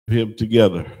him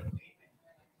together.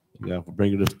 God for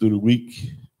bringing us through the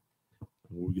week.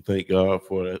 We can thank God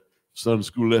for that Sunday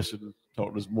school lesson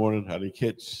taught this morning. I didn't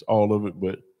catch all of it,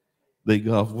 but thank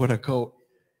God for what I caught.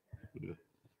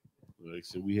 Like I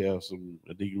said, we have some,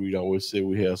 I think we always say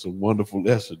we have some wonderful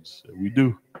lessons, and we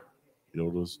do. You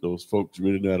know, those folks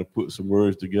really know how to put some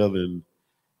words together, and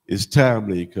it's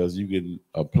timely because you can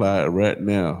apply it right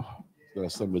now. It's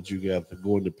not something that you got to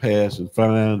go in the past and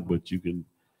find, but you can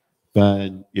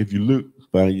find, if you look,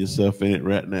 find yourself in it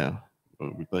right now.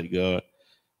 We thank God.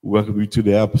 We welcome you to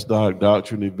the Apostolic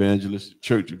Doctrine Evangelist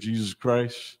Church of Jesus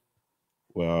Christ,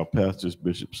 where our pastor is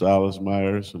Bishop Silas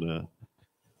Myers,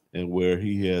 and where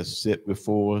he has set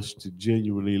before us to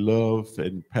genuinely love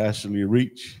and passionately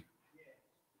reach.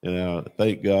 And I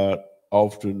thank God,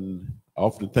 often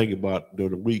think about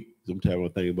during the week, sometimes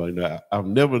I think about, you know, I've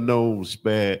never known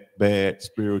bad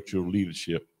spiritual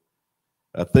leadership.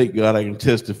 I thank God I can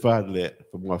testify to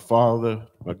that from my father,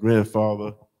 my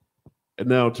grandfather, and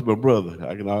now to my brother.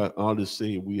 I can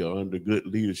honestly say we are under good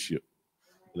leadership.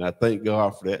 And I thank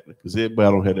God for that, because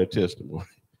everybody don't have that testimony.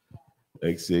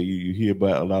 Like I said, you hear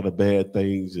about a lot of bad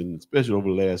things, and especially over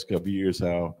the last couple of years,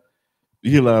 how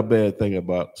you hear a lot of bad things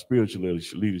about spiritual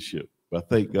leadership. But I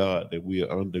thank God that we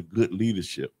are under good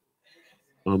leadership,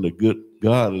 under good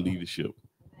godly leadership.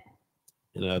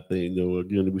 And I think, you know,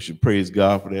 again, we should praise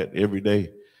God for that every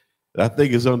day. And I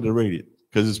think it's underrated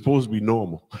because it's supposed to be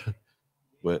normal.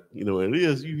 But, you know, it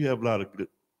is, you have a lot of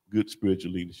good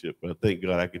spiritual leadership. I thank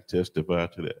God I can testify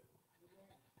to that.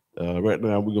 Right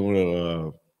now, we're going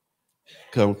to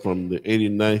come from the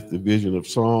 89th division of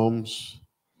Psalms.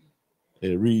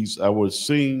 And it reads, I will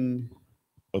sing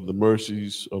of the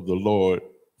mercies of the Lord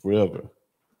forever.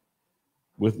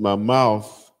 With my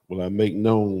mouth will I make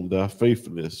known thy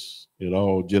faithfulness in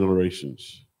all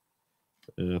generations.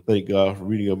 And I thank God for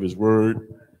reading of his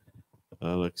word.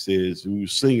 Like it says, we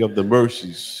sing of the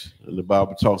mercies. And the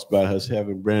Bible talks about us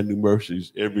having brand new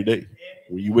mercies every day.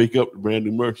 When you wake up, brand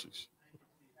new mercies.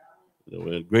 You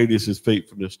know, and great is his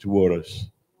faithfulness toward us.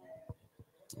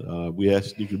 We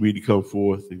ask you to really come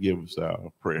forth and give us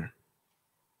our prayer.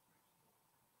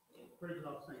 Praise the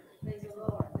Lord. Praise the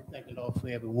Lord. Thank the Lord for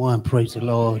everyone. Praise the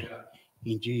Lord.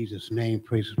 In Jesus' name,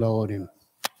 praise the Lord. And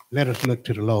let us look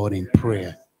to the Lord in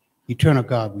prayer. Eternal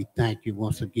God, we thank you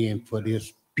once again for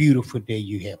this beautiful day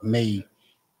you have made.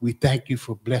 We thank you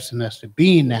for blessing us to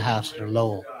be in the house of the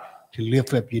Lord, to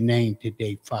lift up your name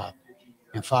today, Father.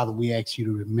 And Father, we ask you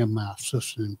to remember our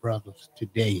sisters and brothers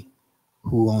today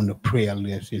who are on the prayer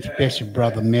list, especially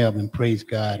Brother Melvin, praise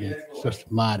God, and Sister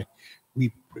Marty.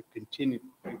 We continue to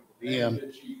pray for them,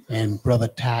 and Brother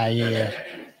Tyre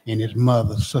and his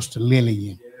mother, Sister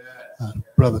Lillian,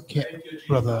 Brother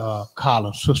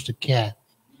Carla, Sister Kat,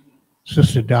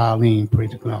 Sister Darlene,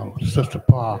 praise the Lord, Sister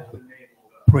Parker,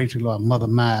 praise the Lord, Mother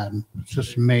Madden,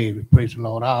 Sister Mary, praise the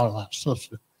Lord, all of our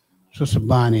sisters, Sister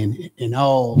Bonnie, and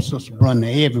all Sister Brenda,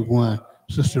 everyone,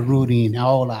 Sister Rudy, and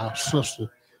all our sisters.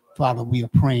 Father, we are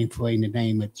praying for in the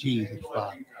name of Jesus,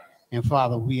 Father. And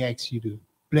Father, we ask you to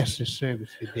bless the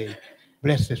service today.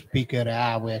 Bless the speaker of the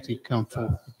hour as he come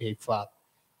forth today, Father.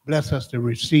 Bless us to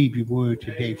receive your word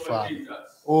today, Father.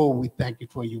 Oh, we thank you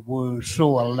for your word,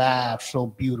 so alive, so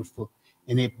beautiful,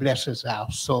 and it blesses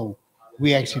our soul.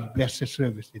 We ask you to bless the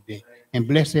service today and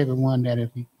bless everyone that is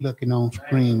looking on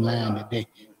screen line today.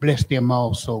 Bless them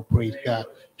also, praise God,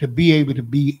 to be able to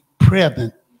be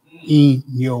present in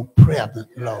your presence,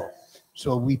 Lord.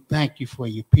 So we thank you for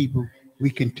your people. We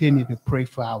continue to pray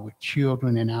for our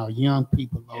children and our young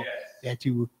people, Lord, that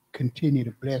you will continue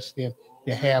to bless them,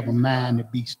 to have a mind to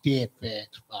be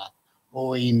steadfast, Father.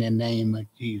 Oh, in the name of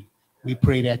Jesus. We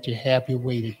pray that you have your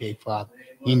way today, Father.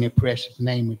 In the precious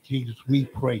name of Jesus, we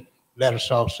pray. Let us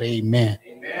all say amen.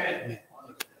 Amen.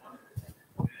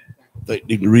 Thank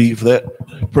you to read for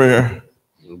that prayer.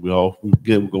 We're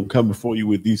going to come before you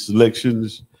with these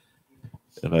selections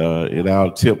in our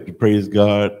attempt to praise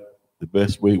God the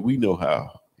best way we know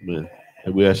how. Amen.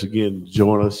 And we ask again to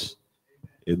join us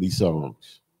in these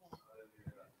songs.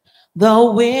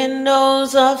 The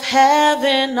windows of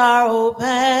heaven are open,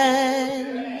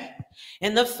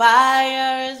 and the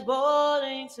fire is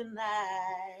boiling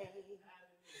tonight.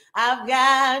 I've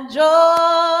got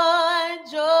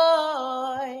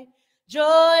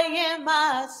joy in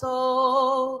my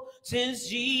soul, since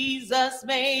Jesus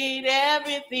made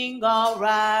everything all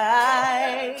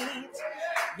right.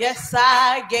 Yes,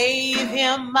 I gave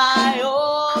him my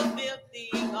old filthy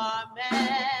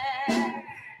garment,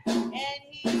 and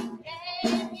he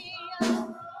gave me a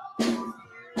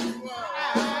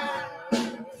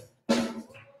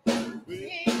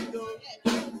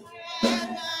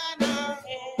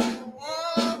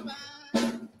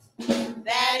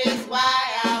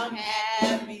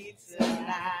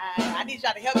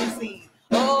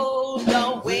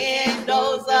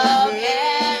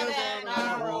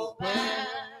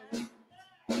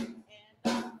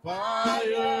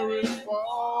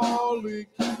falling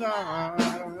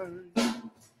tonight.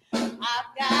 I've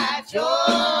got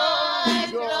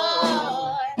joy,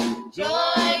 joy,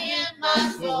 joy in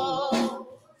my soul.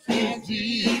 Since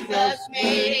Jesus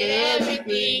made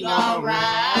everything all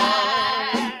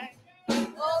right.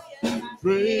 Oh, yes, I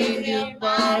Bring him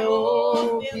my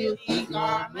old filthy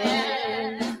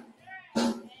garment.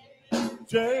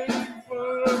 Change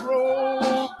for a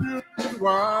robe pure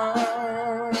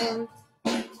white.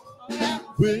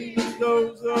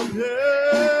 Windows of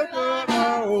heaven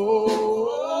are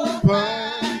open.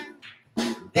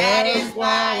 That is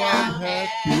why I'm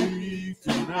happy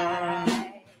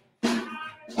tonight.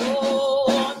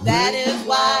 Oh, that is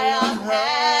why I'm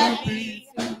happy.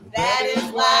 That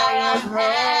is why I'm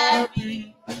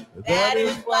happy. That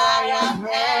is why I'm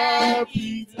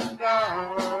happy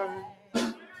tonight.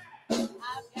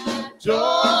 I've got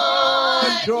joy,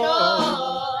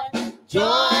 joy,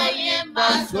 joy in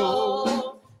my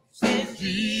soul. Since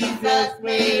Jesus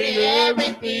made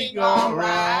everything all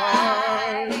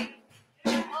right.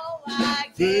 Oh, I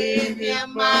gave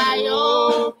him my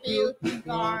old filthy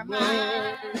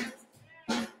garment.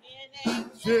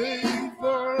 Change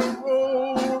for a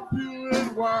robe pure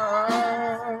and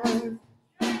white.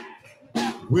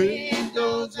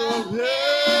 Windows of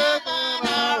heaven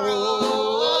are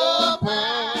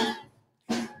open.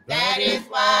 That is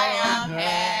why I'm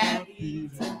happy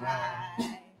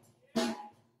tonight.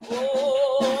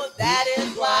 Oh, that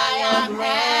is why I'm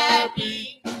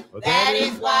happy. That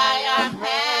is why I'm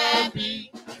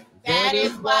happy. That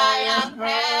is why I'm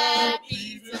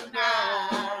happy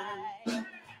tonight.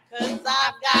 'Cause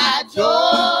I've got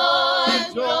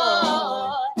joy,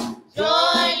 joy,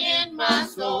 joy in my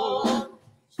soul.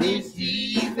 Since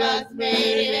Jesus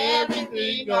made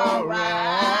everything all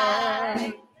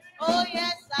right. Oh,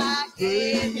 yes, I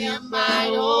gave him my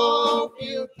old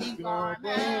filthy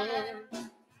garment.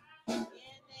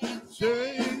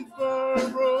 Change for a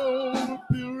robe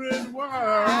pure and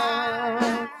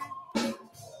white.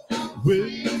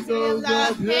 Windows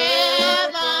of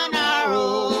heaven are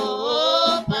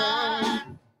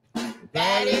open.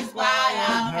 That is why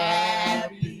I'm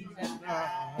happy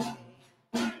tonight.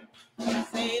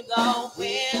 Say the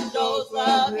windows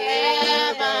of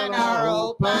heaven are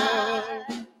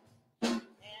open.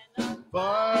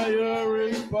 Fire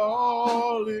is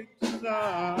falling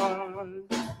tonight.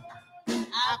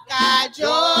 I've got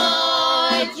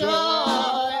joy,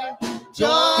 joy,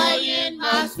 joy in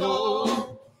my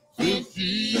soul. Since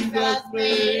Jesus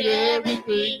made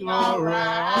everything all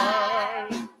right.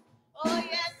 Oh,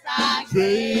 yes, I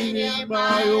Trade in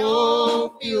my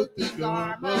old filthy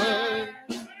garment.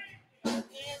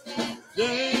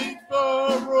 Change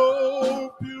for a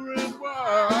robe pure and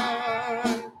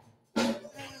white.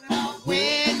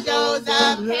 Windows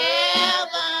of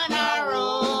heaven are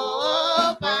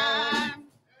open.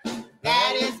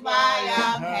 That is why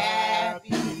I'm happy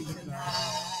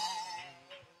tonight.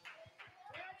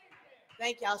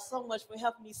 Thank y'all so much for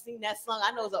helping me sing that song.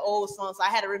 I know it's an old song, so I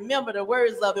had to remember the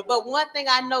words of it. But one thing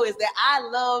I know is that I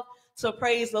love to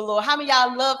praise the Lord. How many of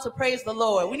y'all love to praise the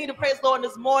Lord? We need to praise the Lord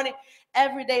this morning.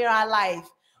 Every day of our life,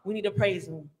 we need to praise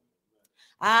him.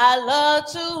 I love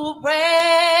to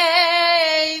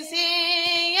praise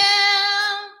him.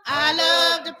 I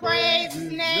love to praise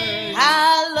his name.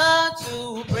 I love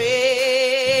to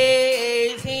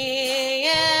praise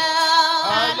him.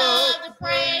 I love to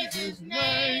praise his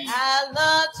name. I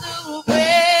love to praise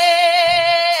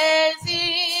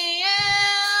him.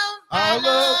 I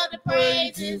love to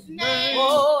praise his name.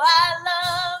 Oh, I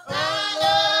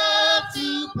love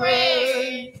to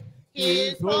praise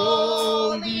his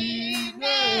holy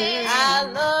name. I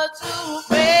love to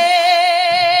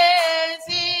praise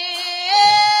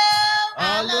him.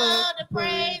 I love to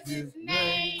praise his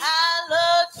name. I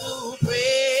love to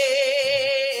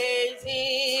praise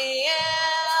him.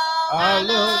 I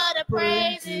love to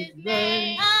praise his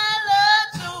name. I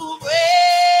love to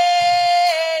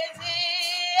praise him.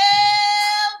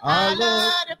 I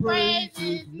love to praise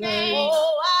his name.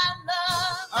 Oh,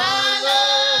 I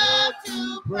love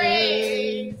to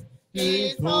praise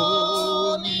his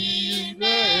holy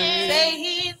name. Say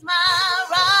he's my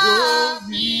rock. Oh,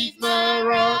 he's my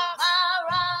rock,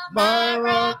 my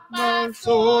rock, my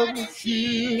sword and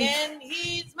shield. And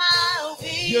he's my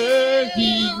wheel. Yeah,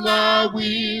 he's my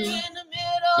wheel.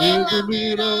 In the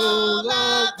middle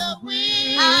of the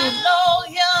wheel. I know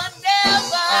he'll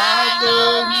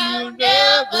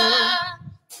never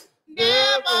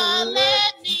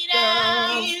let me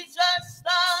down. He's just a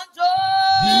joy.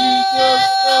 He's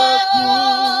just a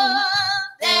joy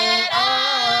that I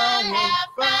have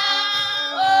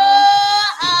found. Oh,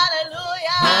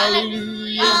 hallelujah.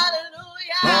 Hallelujah.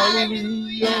 Hallelujah.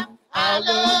 Hallelujah. I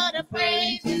love to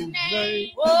praise his name.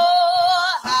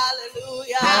 Oh,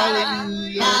 hallelujah.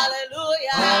 Hallelujah.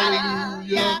 Hallelujah.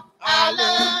 Hallelujah. I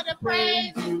love to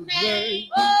praise his name.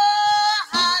 Oh,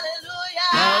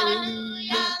 hallelujah.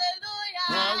 Hallelujah.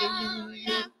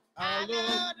 Hallelujah. I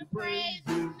love to praise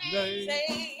his name.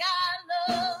 Say,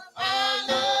 I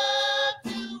love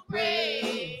to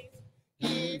praise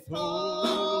his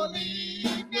holy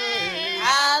name.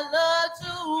 I love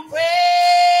to praise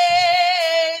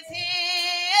him.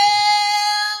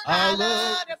 I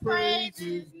love to praise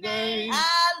his name.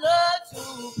 I love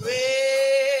to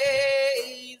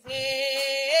praise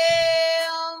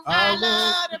him. I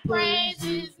love to praise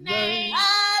his name.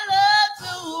 I love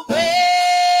to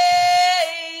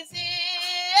praise him.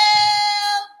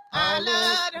 I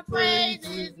love to praise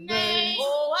his name.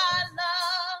 Oh,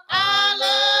 I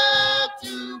love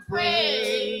to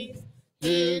praise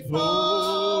his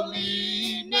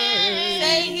holy name.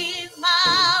 Say he's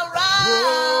my rock.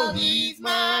 Oh, he's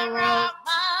my rock.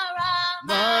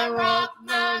 My rock,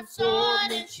 my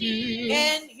sword and shield.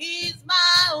 And he's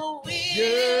my wheel.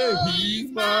 Yeah, he's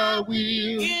my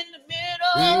wheel. In the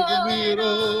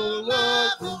middle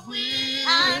of the wheel.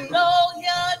 I know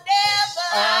he'll never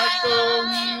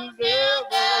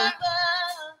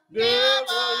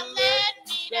let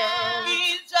me down.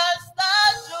 He's just a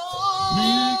jewel.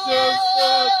 He's just a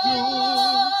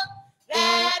jewel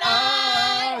that I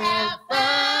have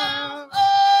found.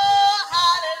 Oh,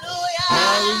 hallelujah.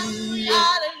 Hallelujah.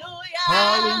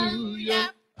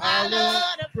 Hallelujah. I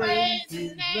love to praise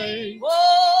his name.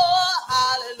 Oh,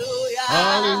 hallelujah.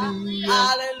 Hallelujah.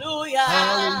 Hallelujah.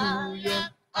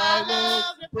 Hallelujah. I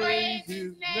love to praise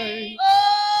his name.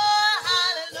 Oh,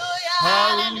 hallelujah.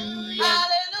 Hallelujah.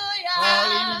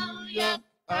 Hallelujah.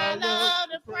 I love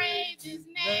to praise his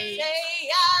name. Say,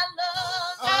 I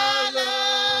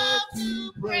love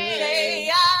to praise.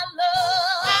 Say, I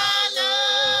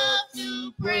love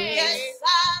to praise. Yes, I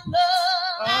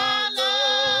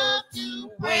love to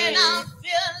praise. When I'm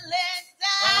feeling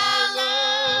down, I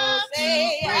love to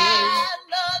praise. I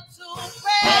love to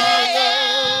praise. I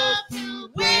love to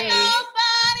praise. When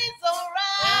nobody's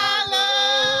around, I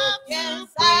love to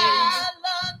praise. I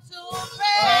love to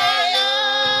praise. I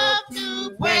love to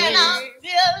praise. When I'm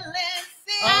feeling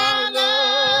sick, I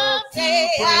love to praise.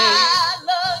 I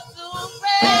love to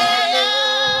praise. I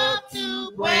love to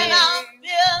praise. When I'm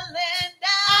feeling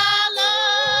down, I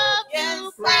love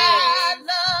to praise. I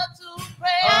love to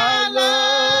praise. I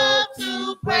love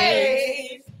to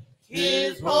praise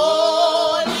his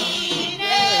holy name.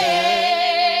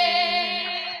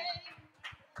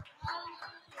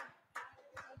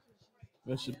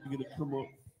 That should be to come up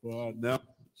for our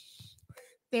announcements.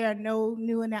 There are no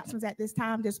new announcements at this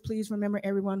time. Just please remember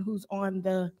everyone who's on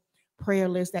the prayer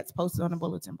list that's posted on the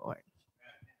bulletin board.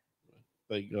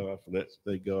 Thank God for that.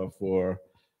 Thank God for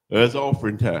it's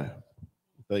offering time.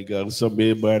 Thank God it's something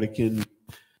everybody can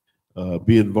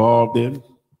be involved in. I'd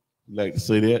like to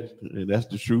say that, and that's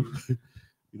the truth.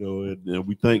 And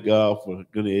we thank God for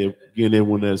getting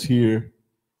everyone that's here,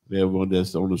 and everyone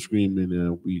that's on the screen,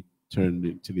 and we turn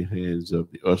it to the hands of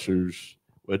the ushers.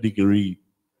 Well, Deacon Reed.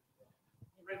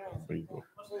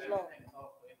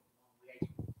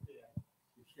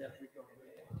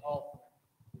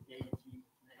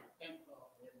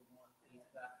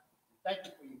 Thank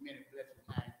you for your many blessed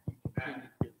times. Continue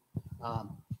to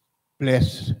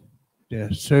bless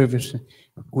the service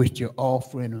with your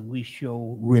offering, and we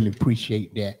sure really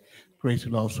appreciate that. Praise the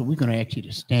Lord. So we're going to ask you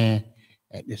to stand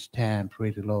at this time.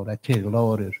 Praise the Lord. I tell you, the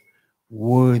Lord is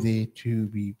worthy to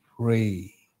be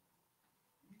praised.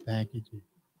 Thank you, Jesus.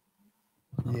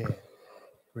 Yeah.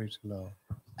 Praise the Lord.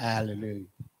 Hallelujah.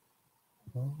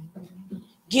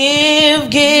 Give,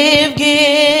 give,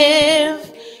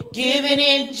 give. Give it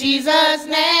in Jesus'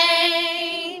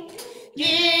 name.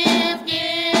 Give,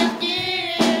 give,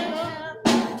 give.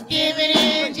 Give it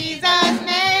in Jesus'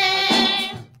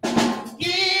 name.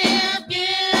 Give,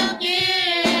 give,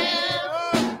 give.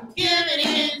 Give it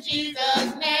in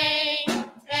Jesus' name.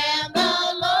 And the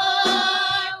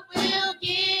Lord will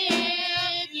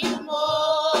give you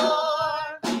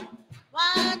more.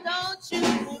 Why don't you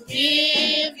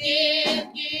give,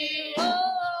 give, give?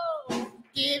 Oh,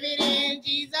 give it in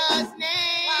Jesus'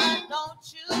 name. Why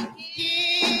don't you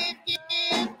give,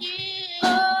 give, give?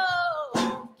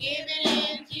 Oh, give it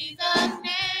in Jesus'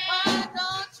 name. Why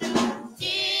don't you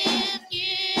give,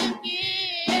 give,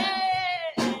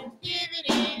 give? Give it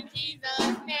in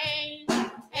Jesus' name.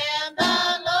 And the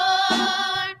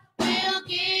Lord will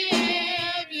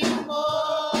give you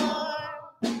more.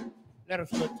 Let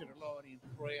us look to the Lord in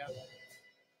prayer.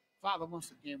 Father,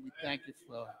 once again, we thank you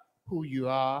for who you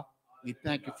are. We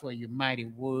thank you for your mighty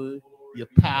word. your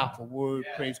powerful word,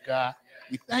 praise God.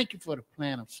 We thank you for the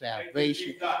plan of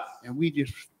salvation, and we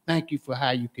just thank you for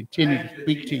how you continue to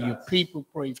speak to your people,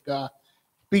 praise God.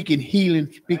 Speaking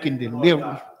healing, speaking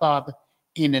deliverance, Father,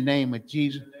 in the name of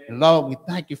Jesus. And Lord, we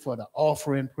thank you for the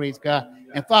offering, praise God.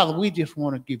 And Father, we just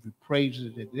want to give you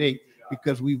praises today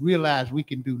because we realize we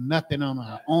can do nothing on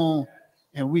our own.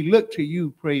 And we look to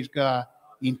you, praise God,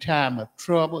 in time of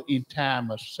trouble, in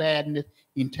time of sadness,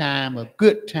 in time of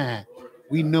good time.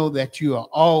 We know that you are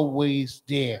always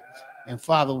there. And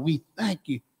Father, we thank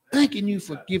you, thanking you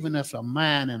for giving us a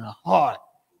mind and a heart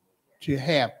to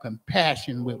have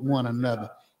compassion with one another.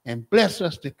 And bless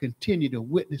us to continue to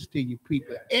witness to your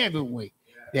people every way,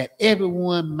 that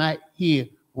everyone might hear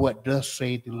what thus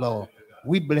saith the Lord.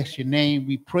 We bless your name.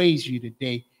 We praise you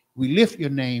today. We lift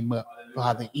your name up,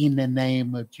 Father, in the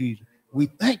name of Jesus. We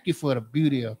thank you for the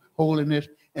beauty of holiness,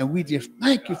 and we just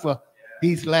thank you for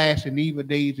these last and evil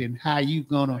days and how you're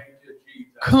going to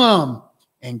come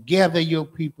and gather your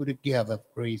people together,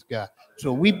 praise God.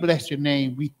 So we bless your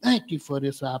name. We thank you for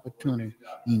this opportunity.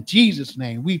 In Jesus'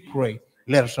 name we pray.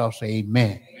 Let us all say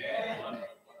amen.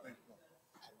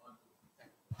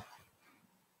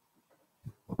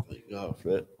 Thank God for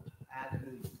that.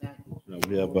 Now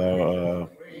we have our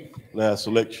last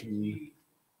selection.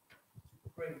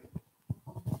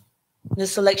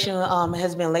 This selection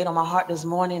has been laid on my heart this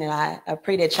morning, and I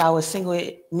pray that y'all will sing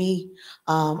with me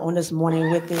on this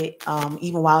morning with it,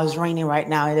 even while it's raining right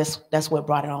now. And that's what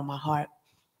brought it on my heart.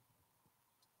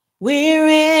 We're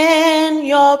in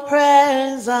your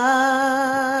presence.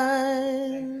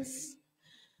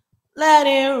 Let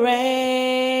it rain.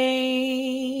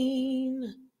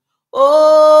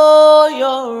 Oh,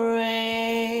 your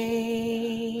rain.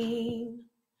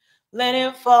 Let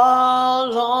it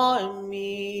fall on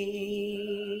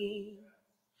me.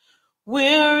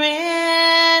 We're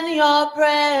in your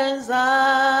presence.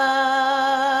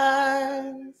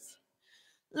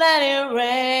 Let it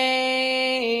rain.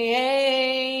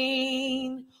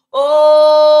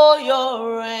 Oh,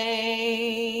 your rain.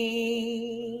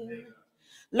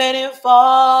 Let it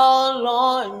fall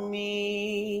on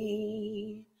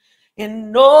me.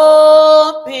 And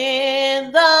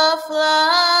open the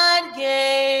floodgates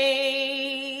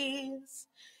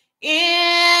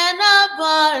in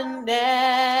abundance,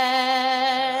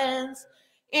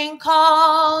 and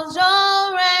cause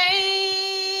your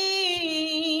rain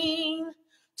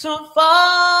to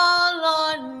fall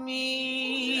on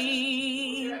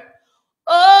me.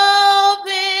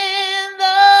 Open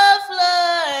the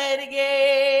floodgates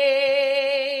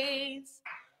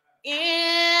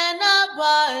in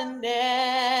abundance,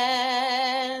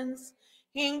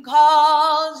 and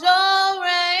cause your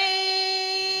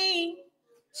rain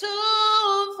to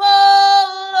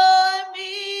fall on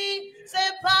me. Say,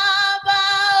 Papa,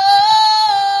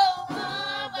 oh,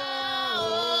 Papa, oh.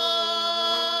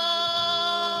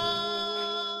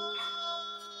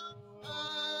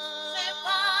 Say,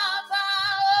 Papa,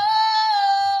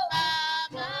 oh,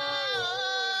 Papa,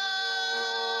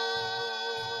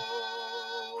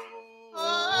 oh.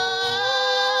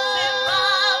 Say,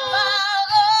 Papa,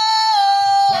 oh,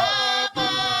 Papa,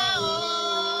 oh.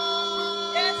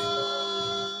 Yes,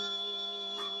 Lord.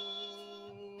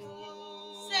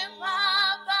 Say,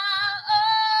 Papa, oh,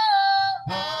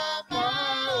 Papa,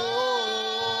 oh.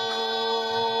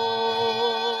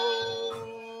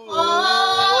 Oh,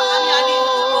 I need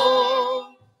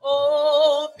to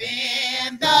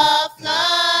open the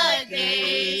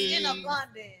floodgates in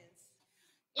abundance.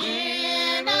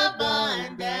 In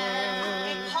abundance.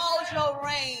 And cause your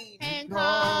rain. And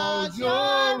cause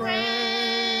your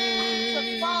rain.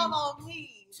 To fall on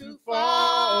me. To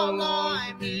fall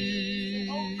on me.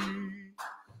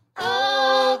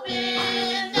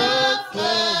 Open the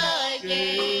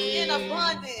floodgates in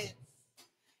abundance.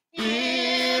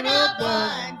 In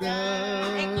abundance.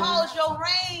 And cause your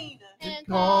rain. And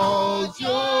cause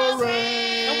your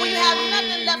rain. And when you have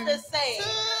nothing left to say,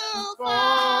 to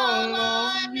fall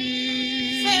on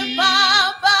me. Say,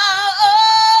 Papa, oh,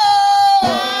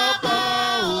 Papa,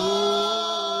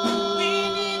 oh. We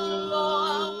need you,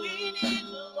 Lord. We need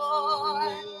you,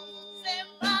 Lord. Say,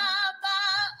 Papa,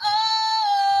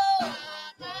 oh,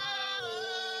 Papa,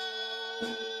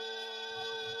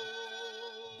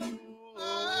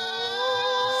 oh.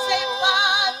 Say,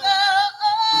 Father,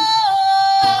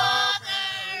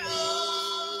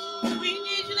 oh, we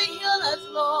need you to heal us,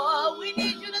 Lord. We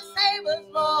need you to save us,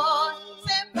 Lord.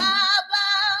 Say, Papa,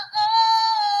 oh,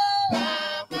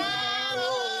 Papa,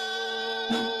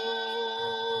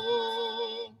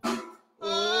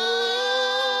 oh.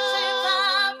 Say,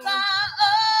 Papa,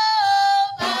 oh,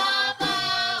 Papa,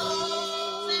 oh.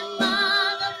 Say,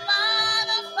 Father,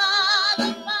 Father,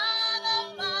 Father, Father,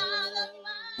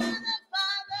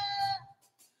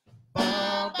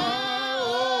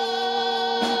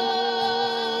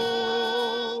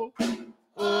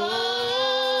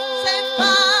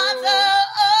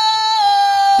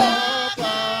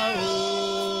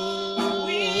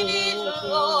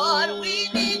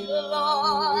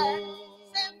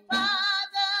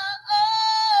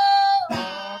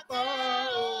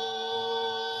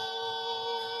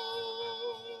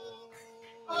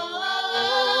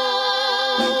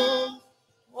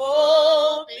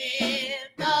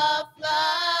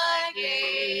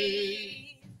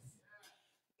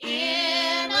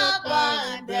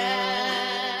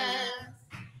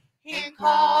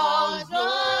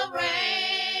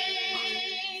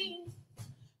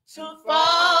 to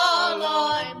fall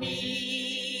on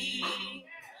me.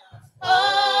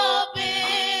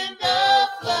 Open the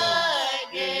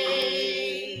floodgates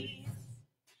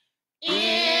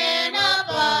in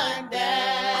abundance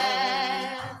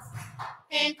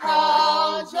and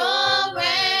cause your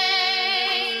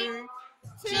rain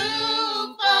to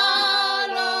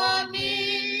fall on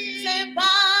me. Say,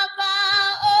 Baba,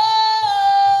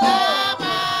 oh,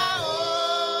 Baba,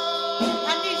 oh. I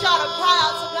need y'all to cry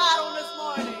out to God on this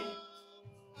morning.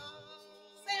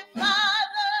 Say,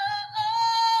 Father, oh.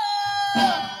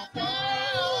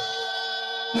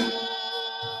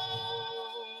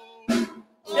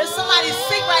 There's somebody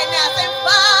sick right now. Say,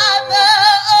 Father,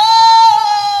 oh.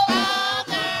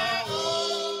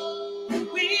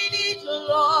 We need you,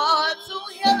 Lord, to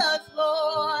heal us,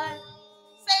 Lord.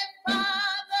 Say,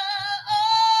 Father,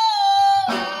 oh.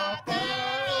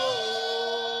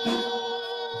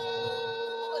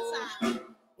 One time.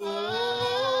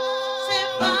 Say,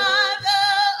 Father,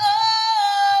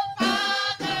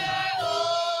 oh.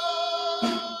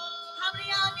 How many of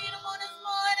y'all need him on this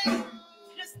morning?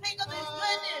 Just think of his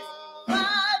goodness.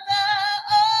 Father,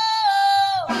 oh.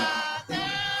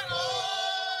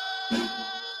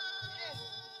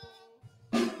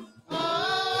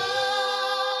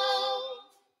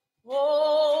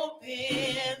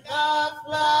 Open the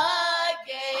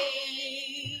floodgates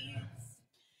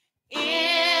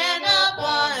in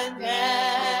abundance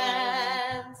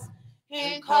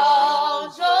and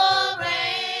cause your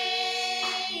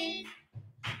rain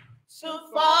to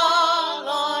fall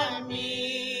on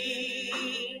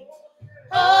me.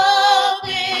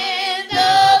 Open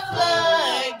the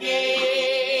floodgates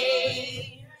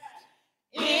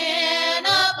in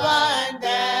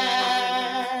abundance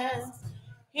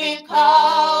and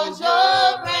cause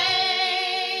your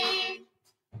rain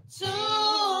to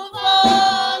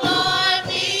fall on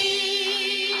me.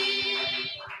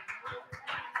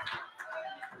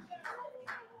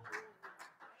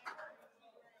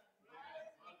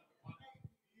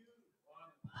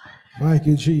 Thank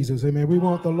you, Jesus. Amen. We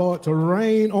want the Lord to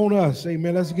reign on us.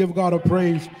 Amen. Let's give God a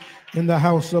praise in the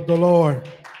house of the Lord.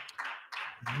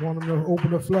 We want him to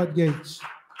open the floodgates.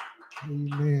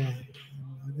 Amen.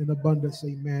 In abundance.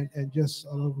 Amen. And just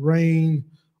reign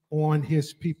on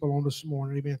his people on this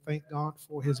morning. Amen. Thank God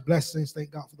for his blessings.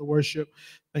 Thank God for the worship.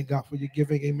 Thank God for your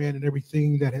giving. Amen. And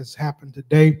everything that has happened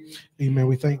today. Amen.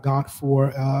 We thank God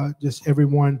for just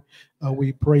everyone.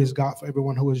 We praise God for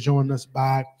everyone who has joined us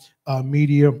by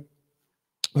media.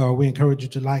 We encourage you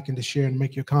to like and to share and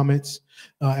make your comments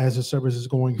as the service is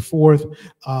going forth.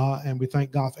 And we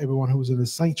thank God for everyone who's in the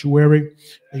sanctuary.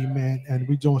 Amen. And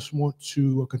we just want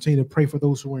to continue to pray for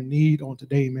those who are in need on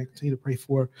today. Amen. Continue to pray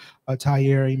for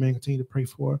Tyre. Amen. Continue to pray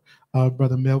for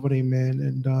Brother Melvin. Amen.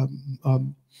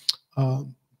 And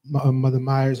Mother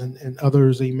Myers and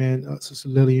others. Amen. Sister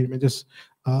Lillian. Amen. Just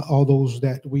all those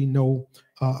that we know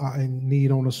are in need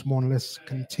on this morning. Let's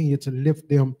continue to lift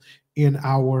them in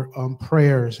our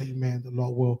prayers. Amen. The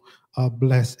Lord will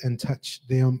bless and touch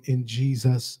them in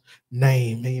Jesus'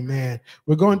 name. Amen.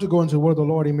 We're going to go into the word of the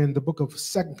Lord. Amen. The book of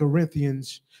 2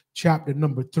 Corinthians, chapter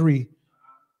number 3.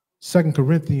 2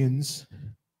 Corinthians,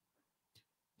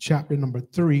 chapter number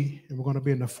 3. And we're going to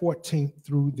be in the 14th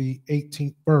through the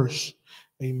 18th verse.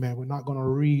 Amen. We're not going to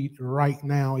read right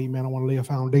now. Amen. I want to lay a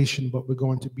foundation, but we're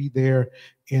going to be there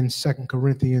in 2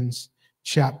 Corinthians,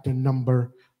 chapter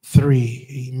number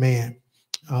 3. Amen.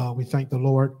 We thank the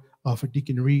Lord for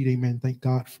Deacon Reed. Amen. Thank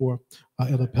God for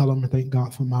Elder Pelham. Thank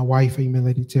God for my wife. Amen.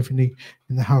 Lady Tiffany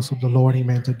in the house of the Lord.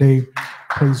 Amen. Today,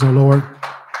 praise the Lord.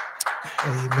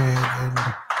 Amen. And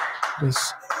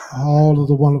just all of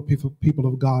the wonderful people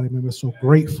of God. Amen. We're so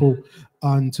grateful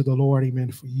unto the Lord.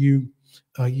 Amen. For you,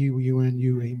 you, and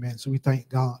you. Amen. So we thank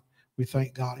God. We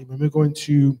thank God. Amen. We're going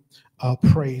to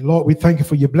pray. Lord, we thank you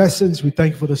for your blessings. We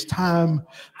thank you for this time.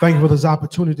 Thank you for this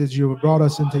opportunity that you have brought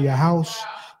us into your house.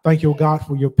 Thank you, oh God,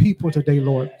 for your people today,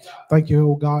 Lord. Thank you,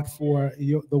 oh God, for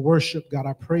the worship. God,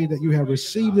 I pray that you have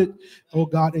received it, oh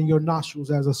God, in your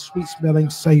nostrils as a sweet-smelling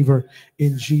savor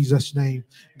in Jesus' name.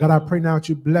 God, I pray now that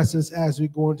you bless us as we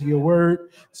go into your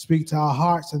word. Speak to our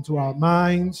hearts and to our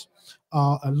minds.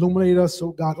 Illuminate us,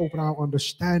 oh God, open our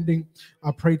understanding.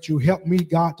 I pray that you help me,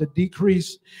 God, to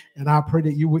decrease, and I pray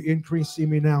that you will increase in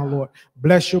me now, Lord.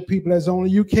 Bless your people as only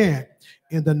you can.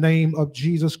 In the name of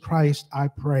Jesus Christ, I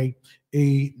pray.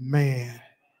 Amen.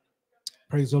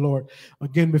 Praise the Lord.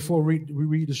 Again, before we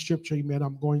read the scripture, amen,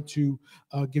 I'm going to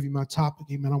give you my topic.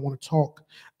 Amen. I want to talk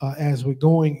as we're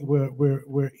going.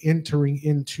 We're entering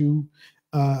into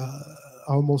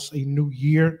almost a new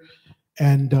year.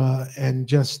 And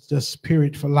just the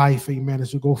spirit for life, amen,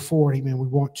 as we go forward, amen, we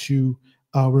want to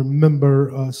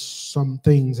remember some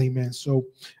things. Amen. So,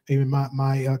 amen.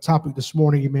 My topic this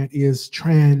morning, amen, is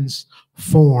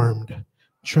transformed.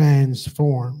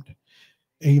 Transformed.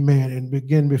 Amen. And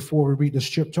begin before we read the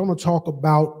scripture. I want to talk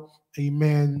about,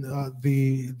 amen,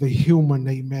 the human,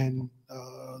 amen,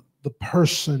 the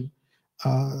person,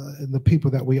 and the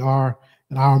people that we are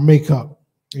and our makeup.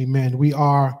 Amen. We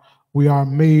are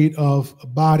made of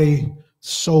body,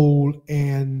 soul,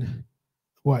 and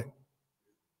what?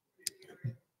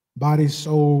 Body,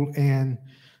 soul, and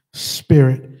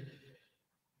spirit.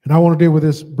 And I want to deal with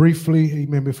this briefly,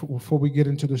 amen, before we get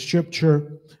into the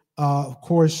scripture. Of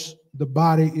course, the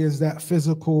body is that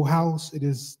physical house. It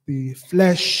is the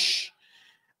flesh,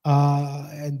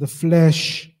 and the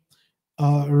flesh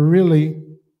really,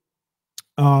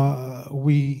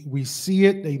 we see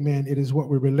it, amen. It is what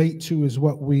we relate to, is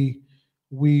what we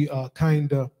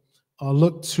kind of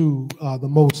look to the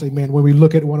most, amen. When we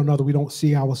look at one another, we don't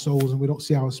see our souls and we don't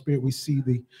see our spirit. We see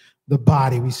the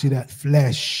body. We see that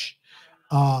flesh.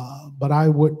 But I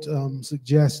would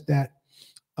suggest that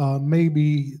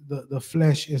maybe the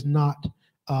flesh is not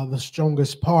the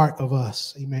strongest part of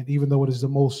us, amen, even though it is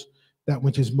that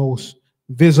which is most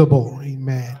visible,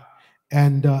 amen.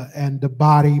 And the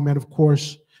body, amen, of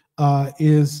course,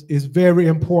 is very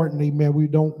important, amen. We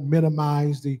don't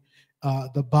minimize the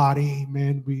body,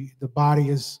 amen. The body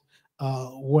is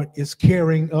what is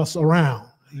carrying us around,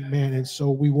 amen. And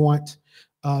so we want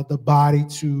the body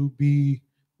to be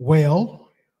well,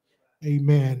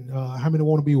 amen. How many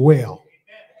want to be well?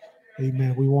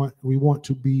 Amen. We want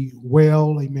to be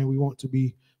well, amen. We want to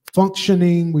be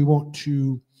functioning. We want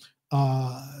to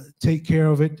take care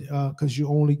of it because you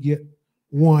only get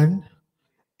one.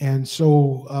 And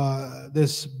so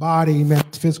this body, amen,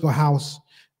 physical house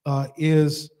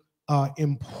is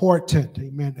important,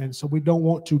 amen. And so we don't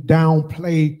want to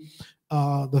downplay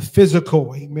the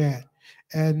physical, amen.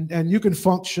 And you can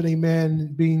function,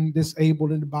 amen, being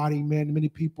disabled in the body, amen. Many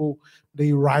people,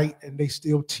 they write and they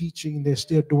still teaching, they're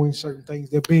still doing certain things,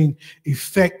 they're being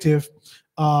effective.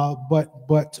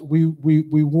 But we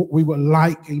would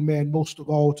like, amen, most of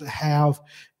all, to have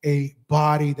a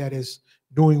body that is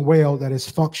doing well, that is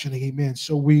functioning, amen.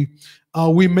 So we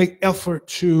make effort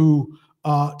to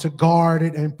guard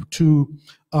it and to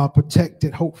protect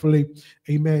it, hopefully,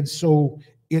 amen. So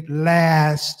it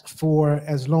lasts for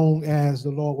as long as the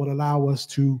Lord would allow us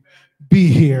to be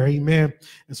here, amen.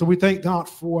 And so we thank God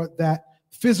for that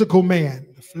physical man,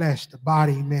 the flesh, the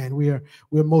body, man, we're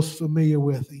most familiar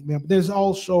with, amen. But there's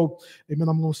also, amen,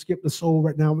 I'm going to skip the soul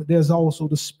right now, but there's also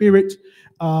the spirit.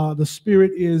 The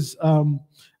spirit is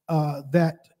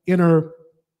that inner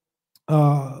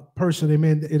person,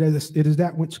 amen. It is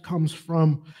that which comes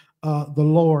from the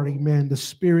Lord, amen. The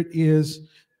spirit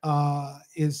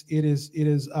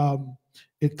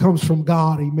it comes from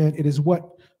God, amen. It is what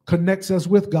connects us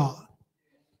with God.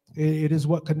 It is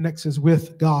what connects us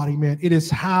with God, amen. It is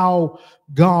how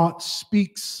God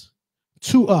speaks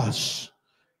to us,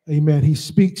 amen. He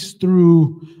speaks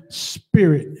through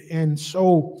spirit. And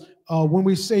so when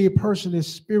we say a person is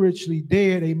spiritually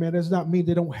dead, amen, does not mean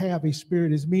they don't have a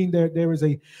spirit. It means that there is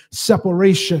a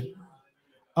separation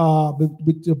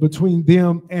between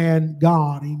them and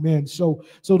God, amen. So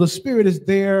the spirit is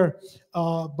there,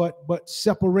 but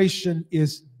separation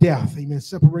is death, amen.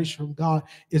 Separation from God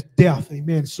is death,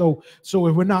 amen. So if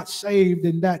we're not saved,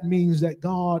 then that means that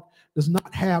God does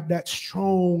not have that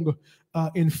strong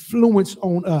influence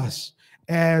on us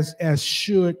as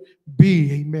should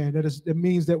be, amen. That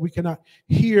means that we cannot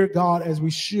hear God as we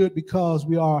should because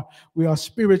we are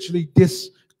spiritually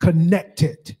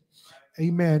disconnected.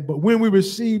 Amen. But when we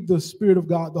receive the Spirit of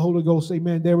God, the Holy Ghost,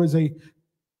 amen, there is the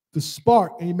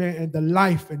spark, amen, and the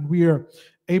life, and we are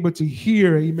able to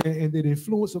hear, amen, and the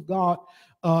influence of God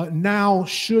now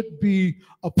should be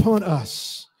upon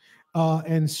us.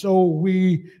 And so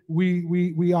we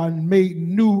are made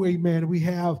new, amen. We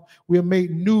are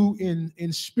made new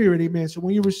in spirit, amen. So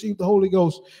when you receive the Holy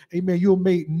Ghost, amen, you're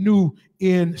made new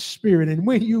in spirit. And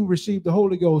when you receive the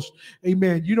Holy Ghost,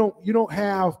 amen, you don't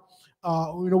have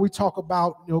we talk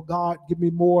about, God, give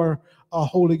me more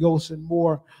Holy Ghost and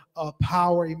more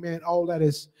power, amen. All that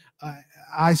is,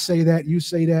 I say that, you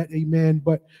say that, amen.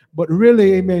 But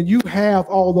really, amen, you have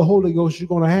all the Holy Ghost you're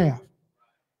going to have.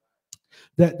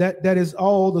 That is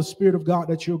all the Spirit of God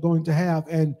that you're going to have.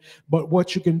 But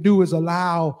what you can do is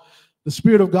allow the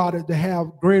Spirit of God to have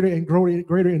greater and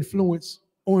greater influence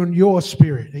on your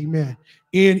spirit, amen,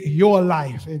 in your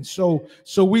life. And so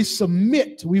we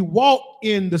submit, we walk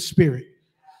in the Spirit.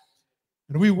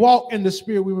 And we walk in the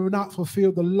Spirit, we will not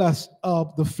fulfill the lust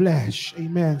of the flesh,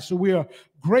 amen. So we are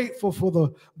grateful for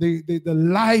the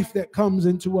life that comes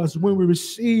into us when we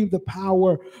receive the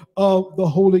power of the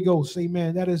Holy Ghost.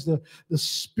 Amen. That is the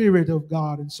Spirit of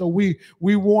God. And so we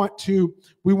want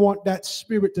that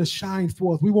Spirit to shine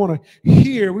forth. We want to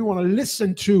hear, we want to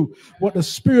listen to what the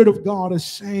Spirit of God is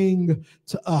saying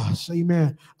to us.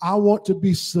 Amen. I want to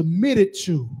be submitted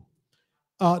to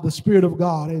the Spirit of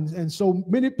God. And so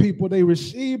many people, they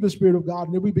receive the Spirit of God,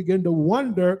 and then we begin to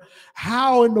wonder,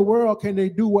 how in the world can they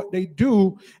do what they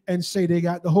do and say they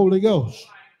got the Holy Ghost?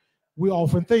 We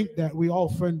often think that. We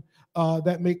often,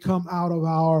 that may come out of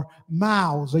our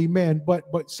mouths. Amen.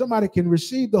 But somebody can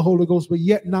receive the Holy Ghost, but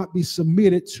yet not be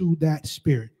submitted to that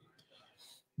Spirit.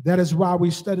 That is why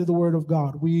we study the Word of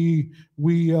God. We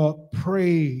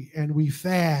pray and we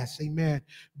fast, amen,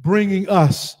 bringing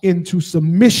us into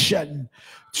submission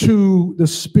to the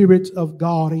Spirit of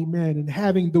God, amen, and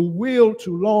having the will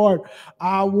to, Lord,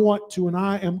 I want to and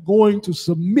I am going to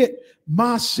submit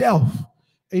myself,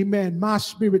 amen, my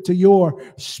spirit to your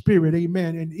spirit,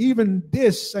 amen. And even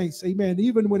this, saints, amen,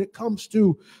 even when it comes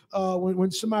to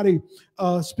when somebody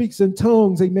speaks in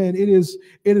tongues, amen, it is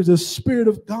the Spirit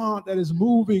of God that is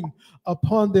moving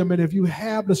upon them. And if you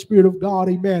have the Spirit of God,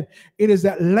 amen, it is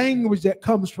that language that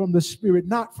comes from the Spirit,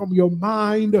 not from your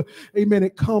mind, amen.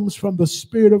 It comes from the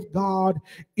Spirit of God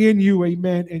in you,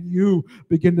 amen, and you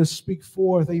begin to speak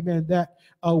forth, amen, that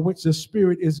which the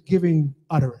Spirit is giving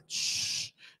utterance.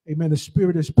 Amen. The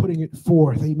Spirit is putting it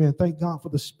forth. Amen. Thank God for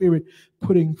the Spirit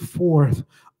putting forth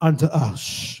unto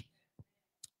us.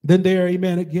 Then there,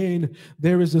 amen, again,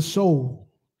 there is a soul.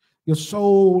 Your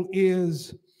soul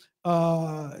is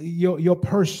your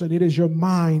person. It is your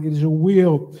mind. It is your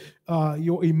will,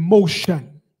 your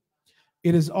emotion.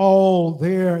 It is all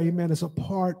there, amen. It's a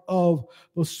part of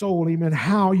the soul, amen.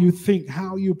 How you think,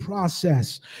 how you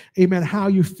process, amen, how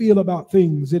you feel about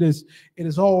things. It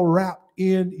is all wrapped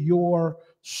in your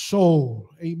soul,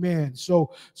 amen.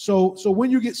 So when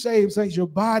you get saved, saints, your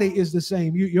body is the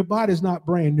same. Your body is not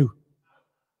brand new.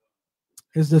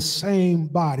 It's the same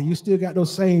body. You still got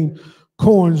those same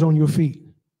corns on your feet.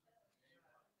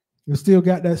 You still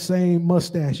got that same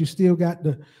mustache. You still got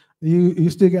you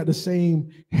still got the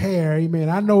same hair. Amen.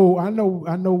 I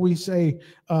know we say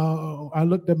I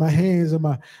looked at my hands and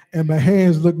my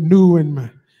hands look new and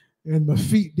my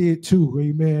feet did too.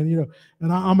 Amen. You know,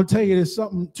 and I'm gonna tell you there's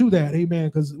something to that. Amen.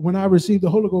 Because when I received the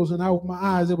Holy Ghost and I opened my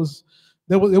eyes, it was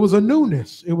a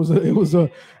newness. It was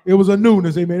a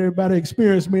newness. Amen. Everybody's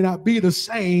experience may not be the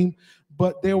same,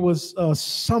 but there was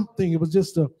something. It was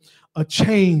just a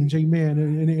change. Amen.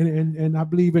 And I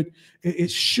believe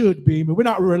it should be. I mean, we're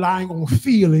not relying on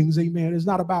feelings. Amen. It's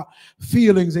not about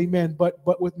feelings. Amen.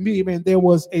 But with me, amen, there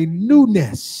was a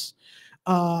newness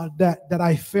that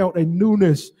I felt, a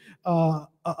newness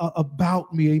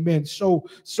about me. Amen. So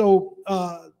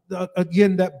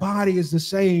again, that body is the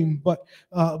same, but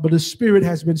the Spirit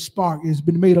has been sparked, it's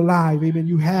been made alive. Amen.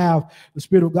 You have the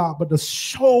Spirit of God, but the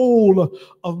soul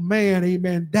of man,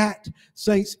 amen, that,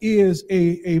 saints, is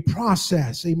a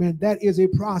process. Amen. That is a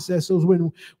process. So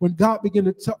when God began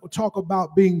to talk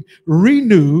about being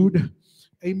renewed,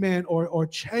 amen, or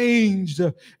changed,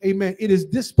 amen, it is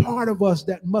this part of us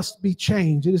that must be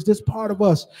changed. It is this part of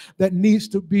us that needs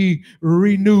to be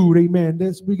renewed. Amen.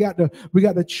 We got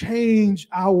to change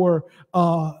our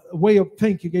way of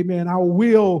thinking. Amen. Our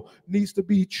will needs to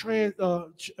be changed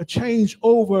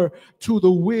over to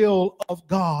the will of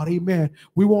God. Amen.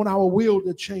 We want our will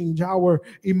to change. Our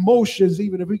emotions,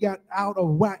 even if we got out of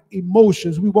whack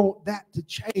emotions, we want that to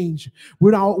change. We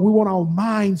want our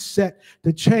mindset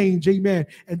to change. Amen.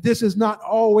 And this has not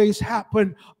always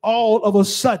happened all of a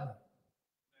sudden.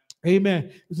 Amen.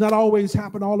 It's not always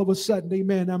happened all of a sudden.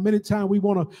 Amen. Now, many times we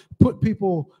want to put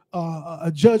people,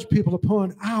 judge people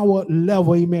upon our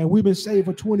level. Amen. We've been saved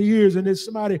for 20 years, and then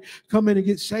somebody come in and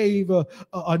get saved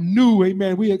anew.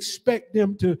 Amen. We expect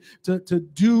them to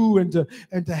do and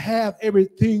to have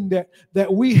everything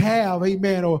that we have.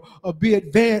 Amen. Or be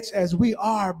advanced as we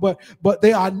are. But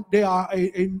they are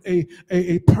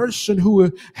a person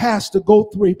who has to go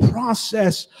through a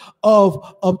process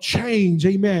of change.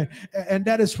 Amen. And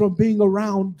that is from being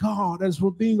around God. That is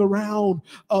from being around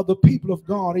the people of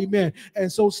God. Amen.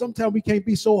 And so sometimes we can't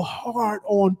be so hard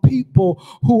on people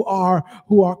who are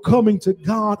coming to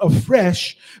God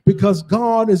afresh, because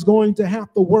God is going to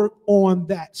have to work on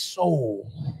that soul.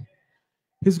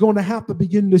 He's going to have to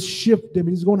begin to shift them.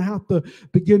 He's going to have to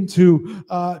begin to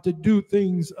do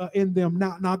things in them.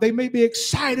 Now they may be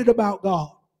excited about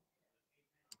God.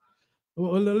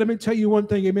 Well, let me tell you one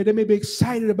thing, amen. They may be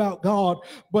excited about God,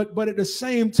 but at the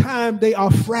same time, they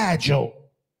are fragile.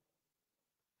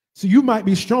 So you might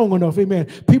be strong enough, amen.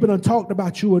 People done talked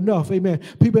about you enough, amen.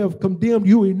 People have condemned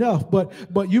you enough,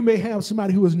 but you may have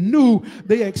somebody who is new.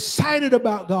 They're excited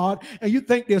about God, and you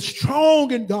think they're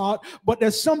strong in God, but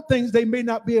there's some things they may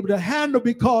not be able to handle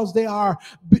because they're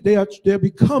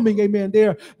becoming, amen.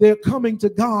 They're coming to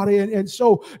God, and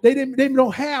so they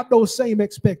don't have those same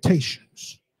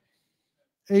expectations.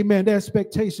 Amen. Their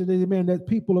expectation, amen, that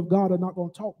people of God are not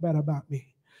going to talk bad about me.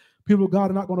 People of God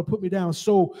are not going to put me down.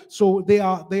 So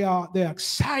they're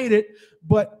excited,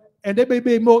 and they may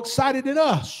be more excited than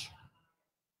us.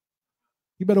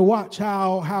 You better watch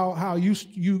how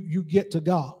you get to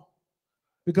God.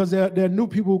 Because there are new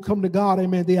people who come to God,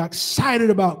 amen. They are excited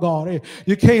about God.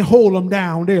 You can't hold them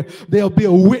down. They'll be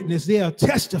a witness. They'll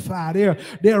testify.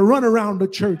 They'll run around the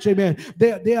church, amen.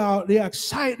 They are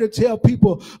excited to tell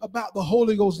people about the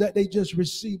Holy Ghost that they just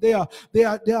received. They are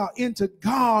into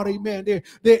God, amen.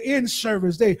 They're in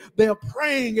service. They're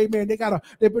praying, amen.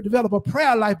 They develop a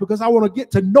prayer life because I want to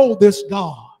get to know this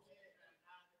God.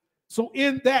 So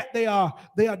in that they are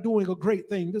doing a great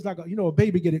thing. Just like a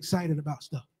baby get excited about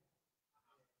stuff.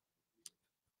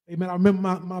 Amen. I remember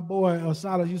my boy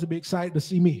Silas used to be excited to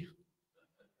see me.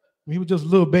 When he was just a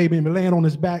little baby and laying on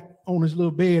his back on his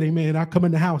little bed, amen. I come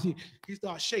in the house, he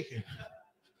starts shaking.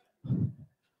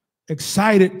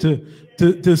 Excited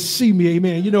to see me,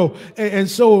 amen. And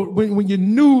so when you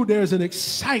knew there's an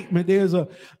excitement,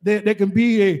 there can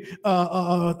be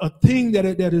a thing that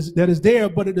is there,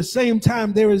 but at the same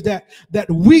time there is that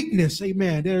weakness,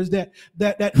 amen. There's that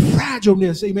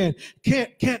fragileness, amen.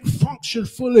 Can't function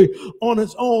fully on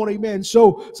its own, amen.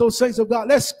 So saints of God,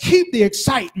 let's keep the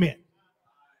excitement.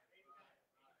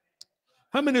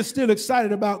 How many are still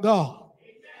excited about God?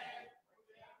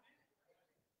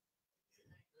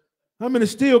 How many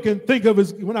still can think of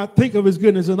when I think of his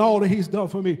goodness and all that he's done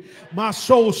for me, my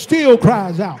soul still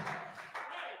cries out.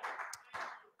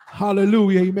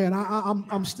 Hallelujah, amen.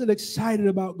 I'm still excited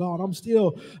about God. I'm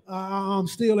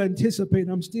still anticipating.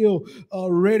 I'm still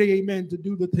ready, amen, to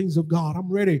do the things of God. I'm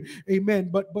ready,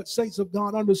 amen. But saints of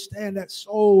God, understand that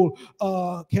soul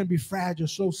can be fragile.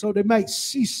 So they might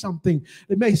see something.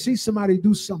 They may see somebody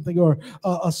do something, or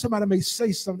somebody may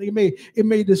say something. It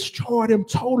may destroy them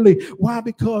totally. Why?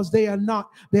 Because they have not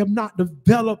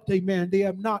developed, amen. They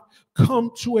have not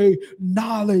come to a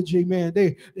knowledge, amen.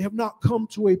 They have not come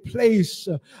to a place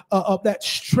of that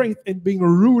strength and being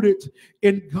rooted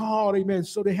in God, amen.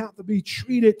 So they have to be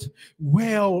treated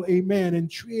well, amen, and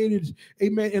treated,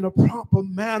 amen, in a proper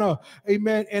manner,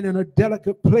 amen, and in a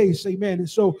delicate place, amen. And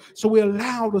so we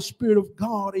allow the Spirit of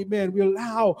God, amen. We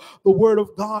allow the Word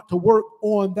of God to work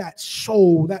on that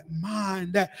soul, that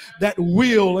mind, that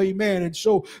will, amen. And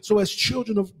so as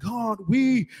children of God,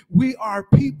 we are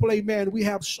people, amen. We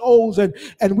have souls. And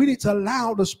we need to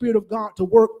allow the Spirit of God to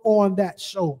work on that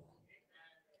soul.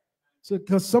 So,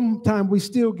 because sometimes we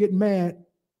still get mad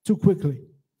too quickly.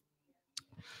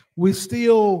 We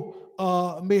still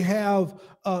may have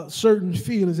certain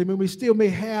feelings. I mean, we still may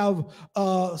have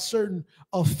certain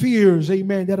fears,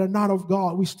 amen, that are not of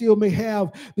God. We still may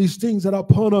have these things that are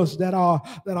upon us that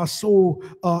are so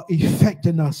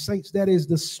affecting us. Saints, that is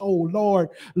the soul.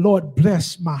 Lord,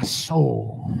 bless my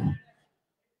soul.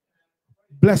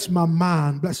 Bless my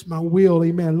mind, bless my will,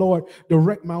 amen. Lord,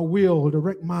 direct my will,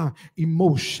 direct my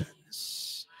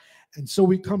emotions. And so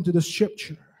we come to the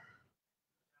scripture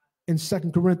in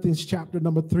 2 Corinthians chapter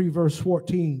number 3, verse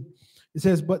 14. It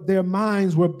says, but their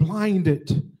minds were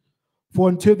blinded, for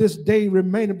until this day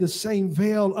remaineth the same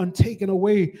veil untaken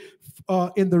away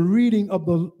in the reading of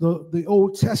the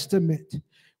Old Testament,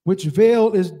 which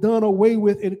veil is done away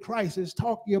with in Christ. It's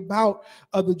talking about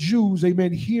the Jews,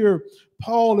 amen. Here,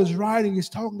 Paul is writing, he's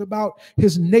talking about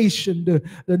his nation,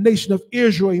 the nation of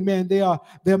Israel, amen.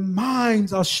 Their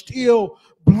minds are still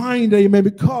blind, amen.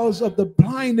 Because of the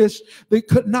blindness, they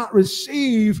could not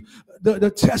receive the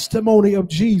testimony of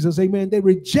Jesus, amen. They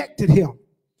rejected him.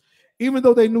 Even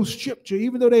though they knew scripture,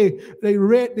 even though they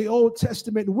read the Old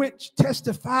Testament, which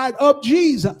testified of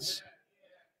Jesus.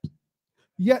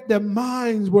 Yet their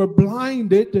minds were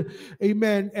blinded,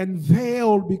 amen, and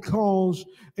veiled because,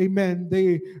 amen,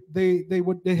 they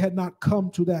had not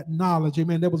come to that knowledge,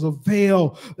 amen. There was a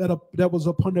veil that was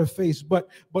upon their face. But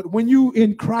when you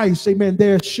in Christ, amen,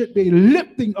 there should be a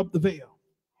lifting of the veil.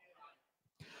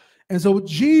 And so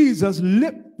Jesus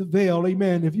lifted the veil,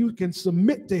 amen. If you can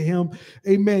submit to him,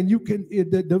 amen,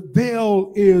 the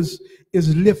veil is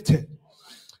lifted.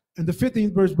 And the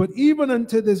 15th verse, but even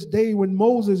unto this day when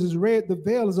Moses is read, the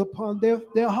veil is upon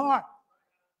their heart.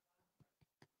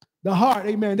 The heart,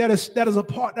 amen. That is a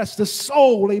part, that's the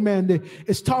soul, amen.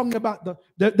 It's talking about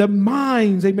the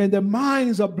minds, amen. Their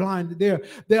minds are blinded.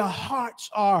 Their hearts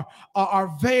are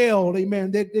veiled, amen.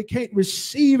 They can't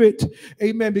receive it,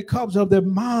 amen, because of their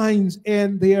minds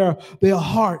and their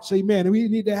hearts, amen. And we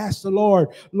need to ask the Lord,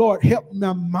 help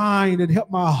my mind and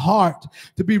help my heart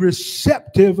to be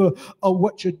receptive of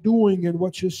what you're doing and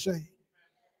what you're saying.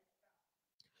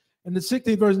 And the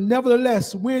 16th verse,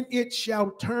 nevertheless, when it shall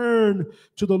turn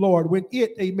to the Lord, when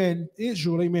it, amen,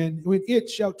 Israel, amen, when it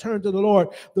shall turn to the Lord,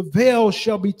 the veil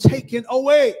shall be taken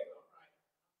away.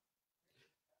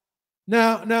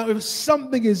 Now, if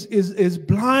something is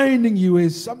blinding you,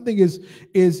 is something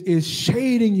is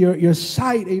shading your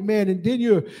sight, amen, and then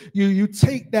you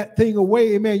take that thing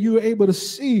away, amen, you are able to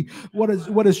see what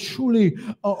is truly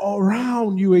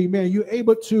around you, amen. You're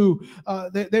able to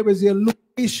there is the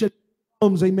illumination.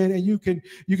 Amen, and you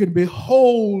can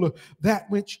behold that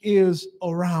which is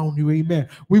around you, amen.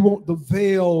 We want the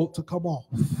veil to come off.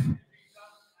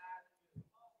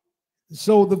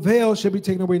 So the veil shall be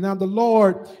taken away. Now the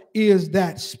Lord is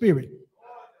that Spirit,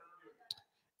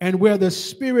 and where the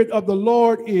Spirit of the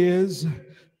Lord is,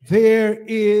 there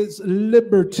is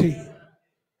liberty.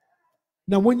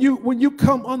 Now, when you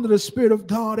come under the Spirit of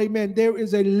God, amen, there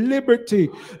is a liberty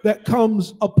that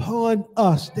comes upon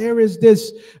us. There is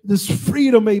this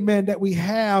freedom, amen, that we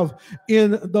have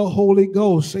in the Holy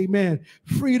Ghost, amen.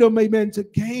 Freedom, amen, to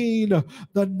gain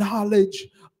the knowledge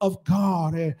of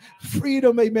God, and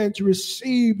freedom, amen, to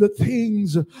receive the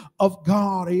things of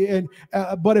God. And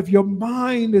but if your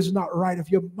mind is not right, if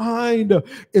your mind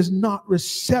is not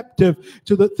receptive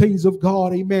to the things of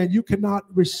God, amen, you cannot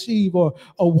receive or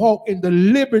walk in the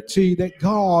liberty that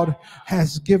God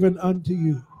has given unto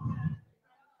you.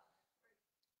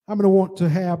 I'm going to want to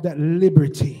have that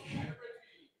liberty.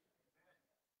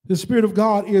 The Spirit of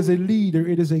God is a leader.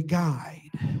 It is a guide.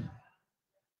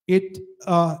 It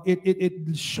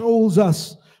shows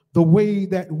us the way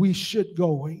that we should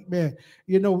go. Amen.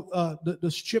 You know, the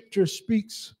scripture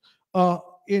speaks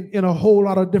in a whole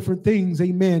lot of different things.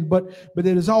 Amen. But it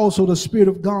is also the Spirit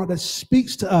of God that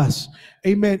speaks to us.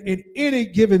 Amen. In any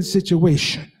given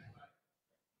situation.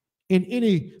 In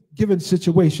any given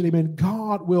situation. Amen.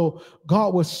 God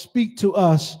will speak to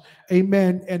us.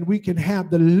 Amen. And we can have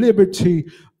the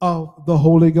liberty of the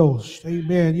Holy Ghost.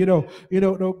 Amen. You know,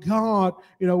 God,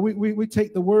 you know, we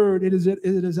take the word. It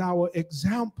is our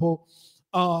example.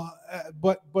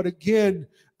 But again,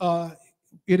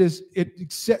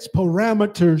 it sets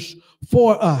parameters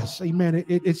for us. Amen.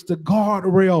 It's the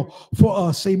guardrail for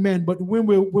us. Amen. But when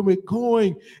we're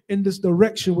going in this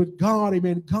direction with God,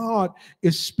 amen, God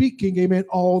is speaking, amen,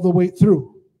 all the way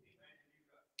through.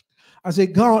 I say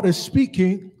God is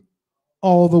speaking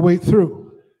all the way through.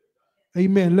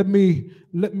 Amen. Let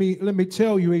me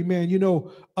tell you, amen. You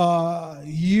know,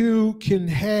 you can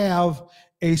have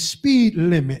a speed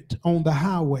limit on the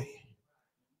highway,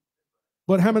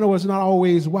 but how many know it's not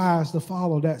always wise to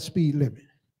follow that speed limit?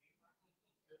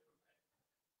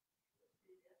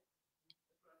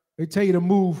 They tell you to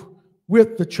move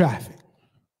with the traffic.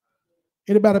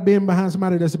 Anybody been behind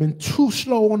somebody that's been too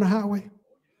slow on the highway?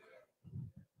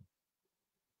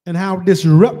 And how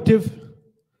disruptive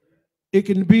it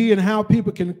can be and how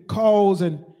people can cause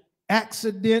an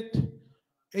accident.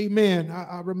 Amen.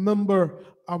 I remember,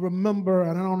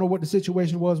 and I don't know what the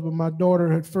situation was, but my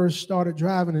daughter had first started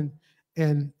driving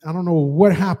and I don't know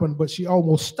what happened, but she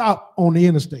almost stopped on the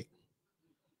interstate.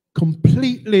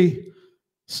 Completely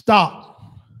stopped.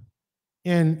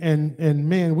 And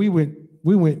man, we went,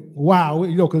 wow,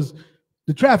 you know, because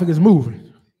the traffic is moving.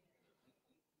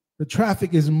 The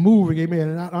traffic is moving, amen.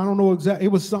 And I don't know exactly. It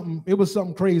was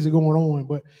something crazy going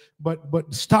on,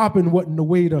 but stopping wasn't the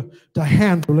way to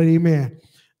handle it, amen.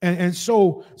 And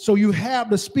so you have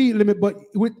the speed limit, but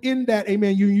within that,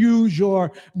 amen, you use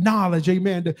your knowledge,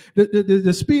 amen.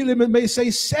 The speed limit may say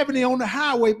 70 on the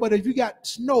highway, but if you got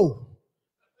snow,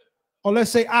 or let's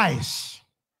say ice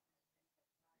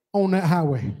on that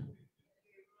highway.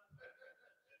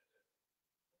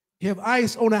 You have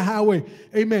ice on the highway,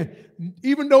 amen.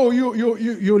 Even though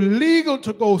you're legal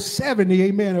to go 70,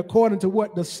 amen, according to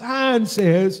what the sign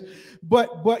says,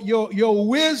 but your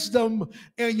wisdom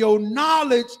and your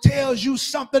knowledge tells you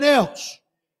something else.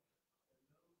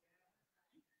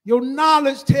 Your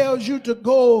knowledge tells you to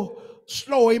go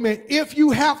slow, amen, if you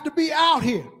have to be out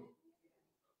here.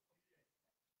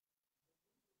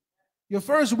 Your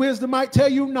first wisdom might tell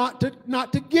you not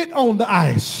to get on the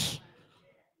ice.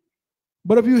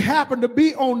 But if you happen to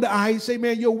be on the ice,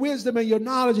 amen, your wisdom and your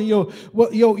knowledge and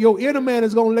your inner man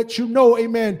is going to let you know,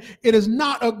 amen, it is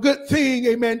not a good thing,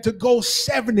 amen, to go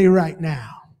 70 right now.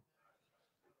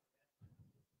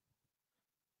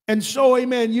 And so,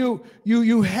 amen,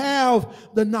 you have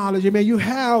the knowledge, amen, you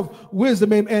have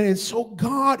wisdom, amen. And so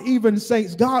God, even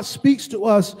saints, God speaks to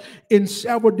us in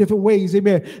several different ways,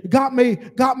 amen. God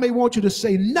may want you to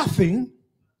say nothing,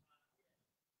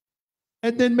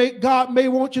 and then God may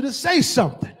want you to say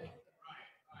something.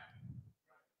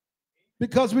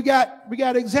 Because we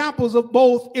got examples of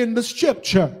both in the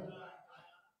scripture.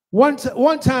 One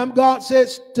time God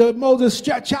says to Moses,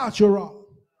 stretch out your rod.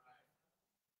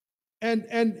 And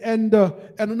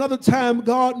another time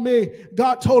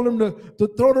God told him to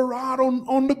throw the rod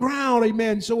on the ground,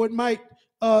 amen, so it might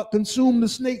consume the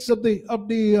snakes of the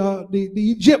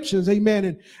Egyptians,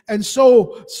 amen. And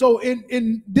so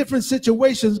in different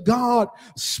situations God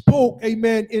spoke,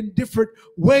 amen, in different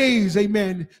ways,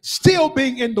 amen, still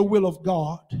being in the will of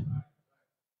God.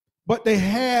 But they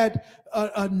had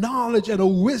a knowledge and a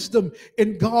wisdom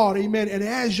in God, amen. And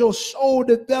as your soul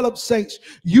develops, saints,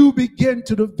 you begin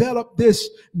to develop this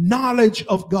knowledge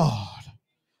of God.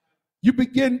 You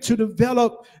begin to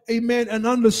develop, amen, an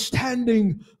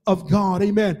understanding of God,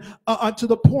 amen, to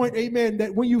the point, amen,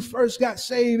 that when you first got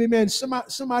saved, amen,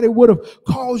 somebody would have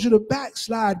caused you to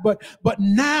backslide, but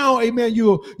now, amen,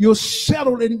 you're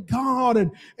settled in God,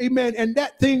 and amen, and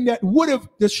that thing that would have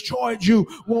destroyed you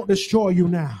won't destroy you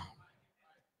now.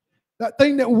 That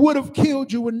thing that would have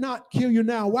killed you will not kill you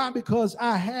now. Why? Because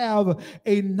I have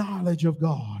a knowledge of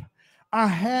God. I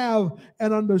have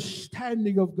an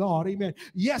understanding of God. Amen.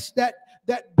 Yes, that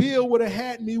bill would have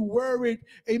had me worried,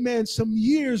 amen, some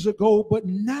years ago, but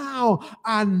now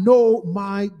I know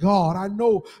my God. I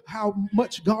know how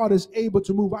much God is able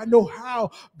to move. I know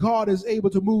how God is able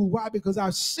to move. Why? Because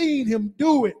I've seen him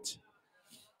do it.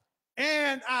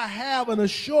 And I have an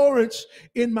assurance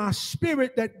in my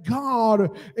spirit that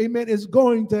God, amen, is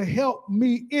going to help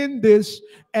me in this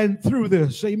and through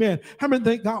this. Amen. How many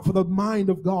thank God for the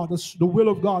mind of God, the will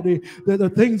of God,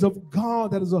 the things of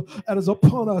God that is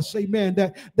upon us. Amen.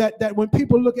 That when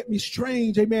people look at me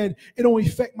strange, amen, it don't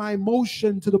affect my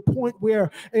emotion to the point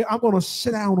where I'm going to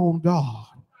sit down on God.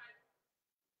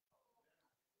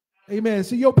 Amen.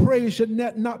 See, your praise should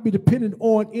not be dependent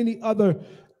on any other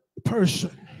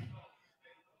person.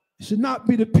 Should not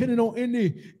be dependent on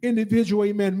any individual,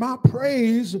 amen. My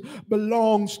praise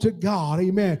belongs to God,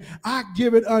 amen. I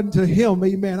give it unto him,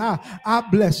 amen. I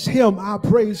bless him, I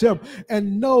praise him,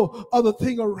 and no other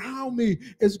thing around me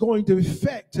is going to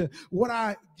affect what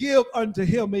I give unto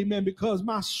him, amen, because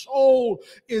my soul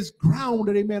is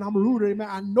grounded, amen. I'm rooted, amen.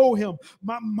 I know him.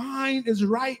 My mind is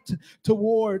right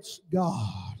towards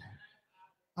God.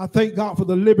 I thank God for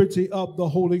the liberty of the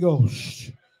Holy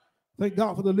Ghost. Thank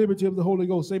God for the liberty of the Holy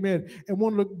Ghost. Amen. And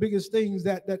one of the biggest things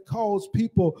that cause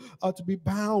people to be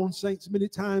bound, saints, many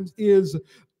times is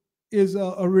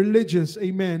a religious,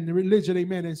 amen, religion,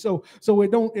 amen. And so we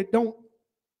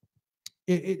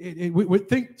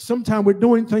think sometimes we're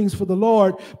doing things for the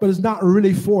Lord, but it's not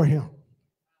really for him.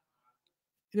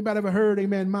 Anybody ever heard,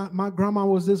 amen, my grandma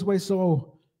was this way,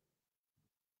 so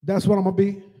that's what I'm going to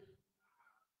be?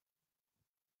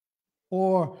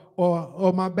 Or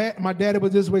my daddy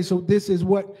was this way, so this is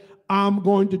what I'm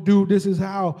going to do. This is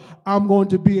how I'm going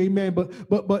to be, amen. But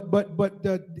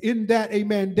in that,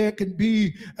 amen, there can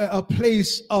be a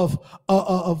place of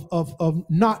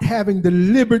not having the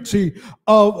liberty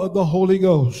of the Holy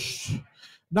Ghost.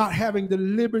 Not having the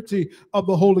liberty of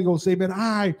the Holy Ghost, amen.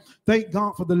 I thank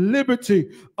God for the liberty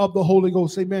of the Holy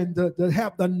Ghost, amen. To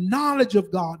have the knowledge of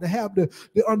God, to have the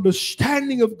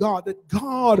understanding of God, that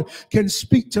God can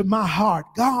speak to my heart,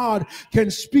 God can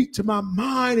speak to my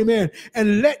mind, amen,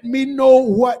 and let me know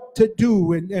what to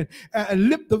do and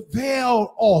lift the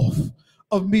veil off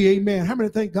of me, amen. How many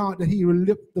thank God that he will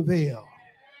lift the veil?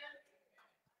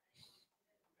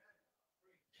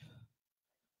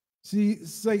 See,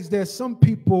 says there's some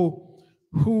people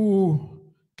who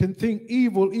can think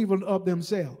evil even of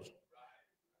themselves.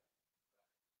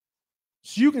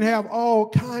 So you can have all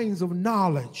kinds of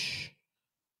knowledge,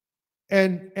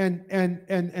 and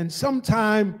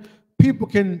sometimes people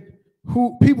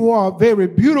who are very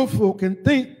beautiful can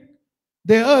think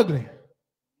they're ugly.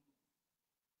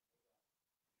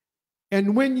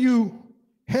 And when you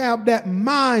have that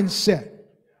mindset,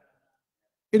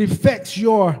 it affects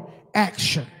your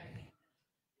action.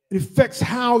 It affects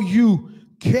how you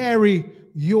carry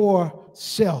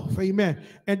yourself. Amen.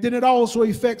 And then it also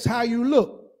affects how you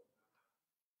look.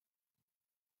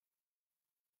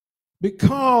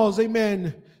 Because,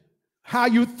 amen, how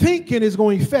you thinking is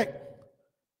going to affect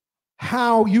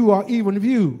how you are even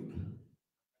viewed.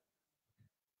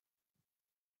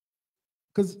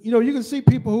 Because, you know, you can see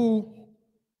people who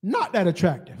not that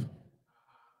attractive,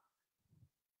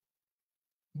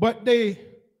 but they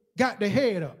got their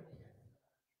head up.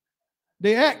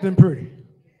 They acting pretty.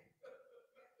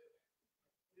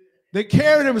 They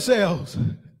carry themselves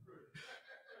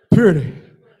pretty.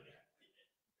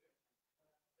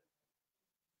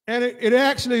 And it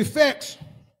actually affects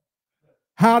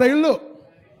how they look.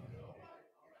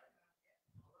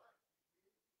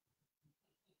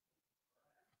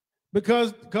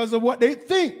 Because of what they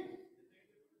think.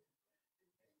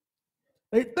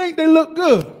 They think they look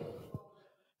good.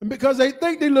 And because they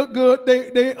think they look good,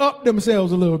 they up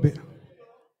themselves a little bit.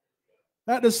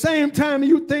 At the same time,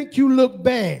 you think you look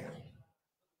bad.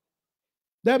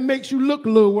 That makes you look a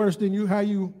little worse than where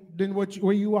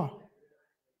you are.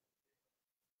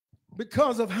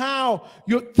 Because of how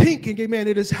you're thinking, amen.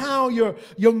 It is how your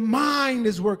mind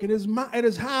is working. It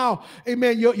is how,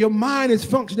 amen, your mind is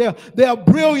functioning. There are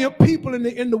brilliant people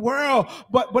in the world,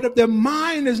 but if their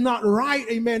mind is not right,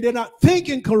 amen, they're not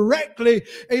thinking correctly,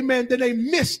 amen, then they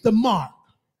miss the mark.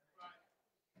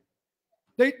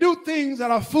 They do things that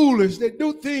are foolish. They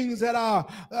do things that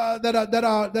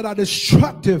are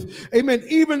destructive. Amen.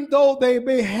 Even though they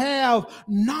may have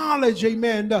knowledge,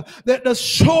 amen, that the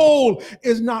soul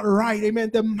is not right.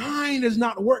 Amen. The mind is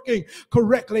not working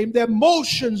correctly. Their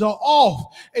emotions are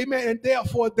off. Amen. And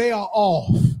therefore they are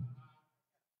off.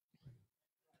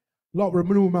 Lord,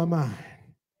 renew my mind.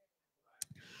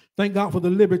 Thank God for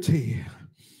the liberty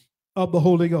of the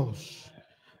Holy Ghost.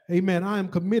 Amen. I am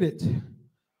committed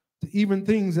to even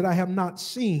things that I have not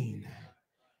seen,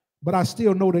 but I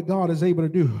still know that God is able to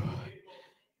do.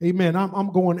 Amen.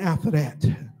 I'm going after that.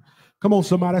 Come on,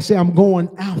 somebody, say I'm going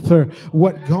after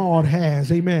what God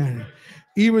has. Amen.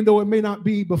 Even though it may not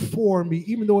be before me,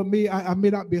 even though I may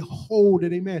not behold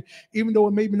it, amen. Even though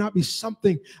it may not be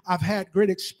something I've had great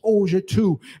exposure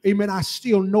to, amen, I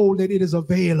still know that it is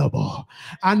available.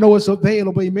 I know it's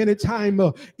available. Amen. Anytime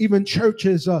even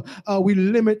churches, we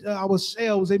limit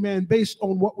ourselves, amen, based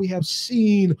on what we have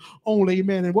seen only,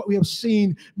 amen. And what we have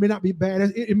seen may not be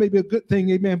bad. It may be a good thing,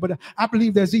 amen. But I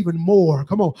believe there's even more.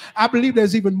 Come on. I believe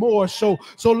there's even more. So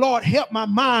Lord, help my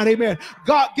mind, amen.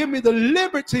 God, give me the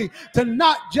liberty to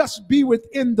not just be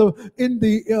within the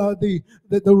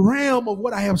realm of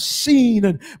what I have seen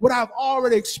and what I've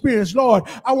already experienced. Lord,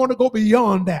 I want to go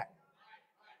beyond that.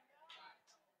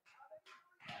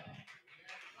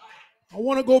 I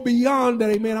want to go beyond that,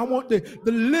 amen. I want the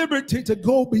liberty to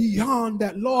go beyond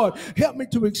that. Lord, help me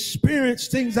to experience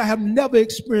things I have never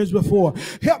experienced before.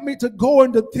 Help me to go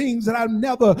into things that I've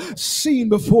never seen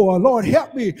before. Lord,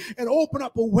 help me and open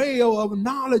up a way of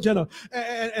knowledge and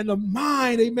a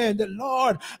mind, amen, that,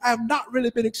 Lord, I have not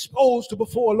really been exposed to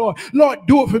before. Lord,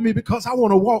 do it for me because I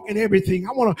want to walk in everything.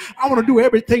 I want to do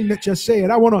everything that you said.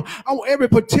 I want every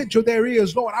potential there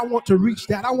is, Lord. I want to reach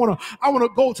that. I want to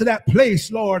go to that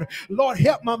place, Lord. Lord,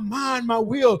 help my mind, my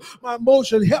will, my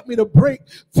emotion. Help me to break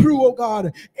through, oh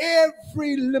God,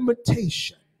 every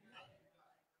limitation.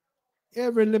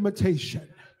 Every limitation.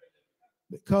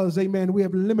 Because, amen, we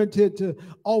have limited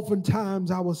oftentimes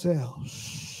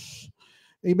ourselves.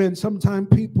 Amen. Sometimes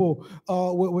people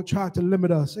will try to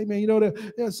limit us. Amen. You know,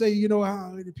 they'll say, you know,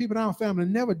 the people in our family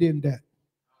never did that.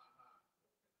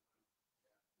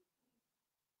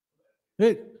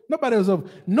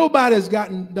 Nobody's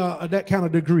gotten that kind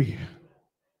of degree.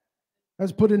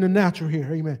 Let's put in the natural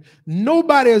here, amen.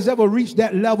 Nobody has ever reached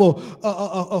that level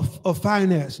of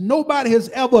finance. Nobody has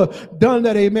ever done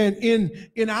that, amen,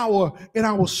 in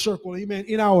our circle, amen,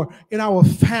 in our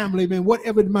family, amen,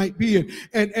 whatever it might be.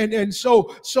 And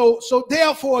so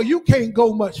therefore you can't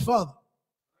go much further,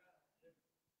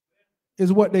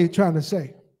 is what they're trying to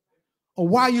say. Or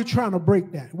why are you trying to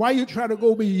break that? Why are you trying to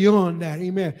go beyond that?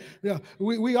 Amen. Yeah,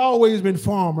 we always been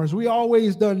farmers. We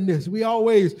always done this. We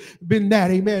always been that.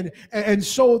 Amen. And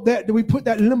so that we put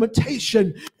that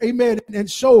limitation. Amen. And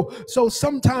so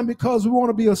sometimes because we want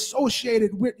to be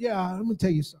associated with, let me tell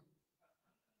you something.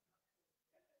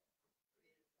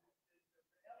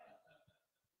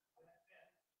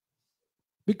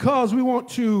 Because we want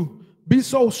to be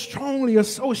so strongly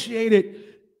associated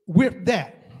with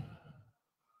that,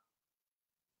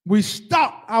 we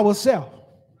stop ourselves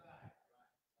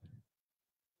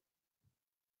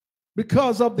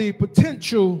because of the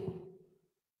potential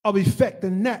of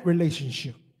affecting that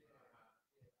relationship.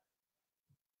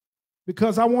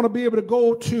 Because I want to be able to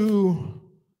go to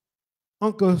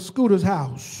Uncle Scooter's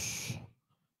house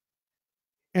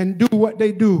and do what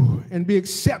they do and be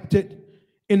accepted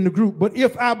in the group. But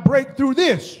if I break through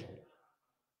this,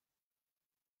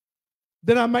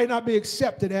 then I might not be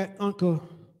accepted at Uncle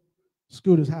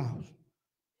Scooter's house.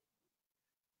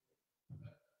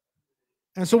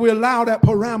 And so we allow that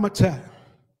parameter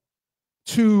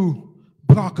to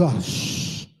block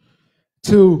us,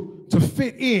 to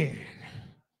fit in,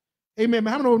 Amen.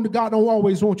 How many of God don't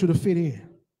always want you to fit in?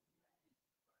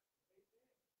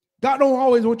 God don't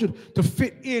always want you to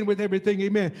fit in with everything,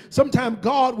 amen. Sometimes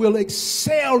God will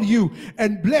excel you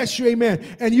and bless you, amen.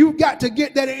 And you've got to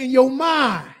get that in your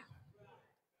mind.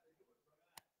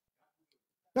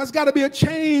 That's got to be a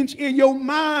change in your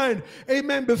mind,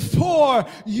 amen, before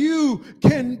you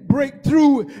can break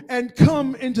through and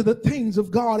come into the things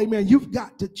of God, amen. You've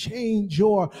got to change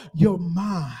your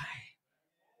mind.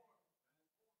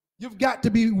 You've got to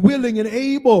be willing and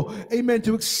able, amen,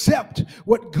 to accept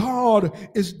what God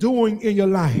is doing in your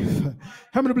life.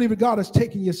 How many believe that God is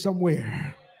taking you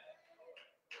somewhere?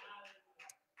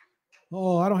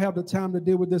 Oh, I don't have the time to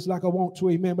deal with this like I want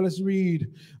to, amen. But let's read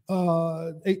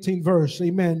 18th verse,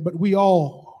 amen. But we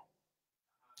all,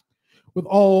 with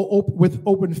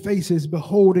open faces,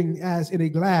 beholding as in a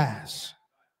glass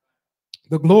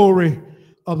the glory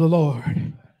of the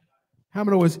Lord. How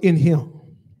many was in him?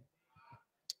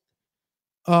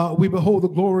 We behold the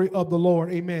glory of the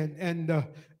Lord, amen.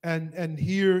 And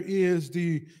here is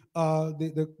the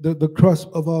crux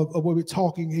of what we're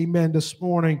talking, amen, this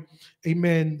morning,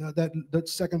 amen. That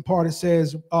second part, it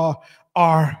says,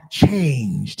 are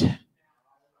changed.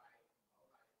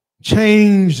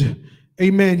 Changed,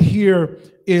 amen, here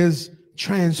is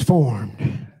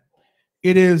transformed.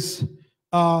 It is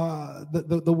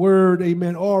the word,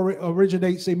 amen,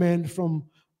 originates, amen, from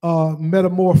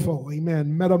metamorpho,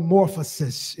 amen,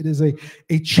 metamorphosis. It is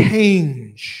a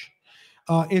change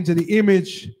into the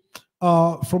image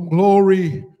from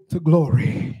glory to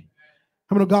glory.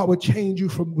 How many of God would change you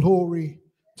from glory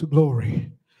to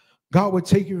glory? God would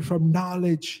take you from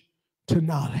knowledge to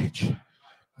knowledge.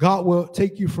 God will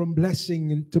take you from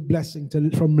blessing to blessing,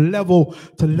 from level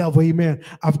to level, amen.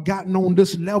 I've gotten on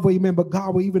this level, amen, but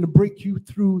God will even break you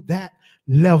through that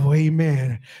level,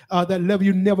 amen. That level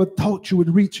you never thought you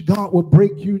would reach, God will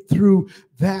break you through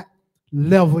that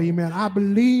level, amen. I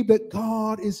believe that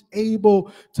God is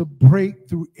able to break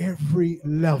through every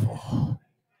level.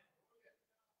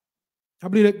 I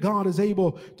believe that God is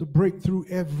able to break through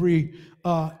every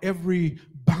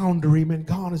boundary, amen.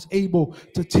 God is able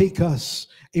to take us,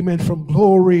 amen, from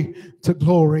glory to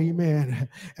glory, amen.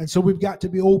 And so we've got to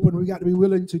be open. We've got to be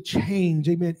willing to change,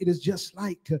 amen. It is just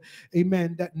like,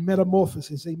 amen, that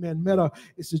metamorphosis, amen. Meta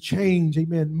is to change,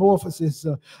 amen. Morphosis,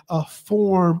 a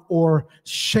form or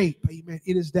shape, amen.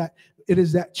 It is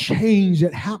that change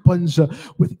that happens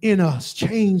within us,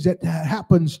 change that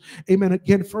happens, amen.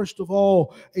 Again, first of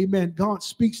all, amen, God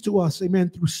speaks to us, amen,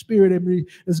 through spirit. Amen.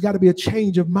 There's got to be a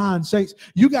change of mind. Saints,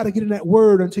 you got to get in that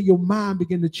word until your mind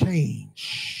begin to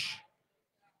change.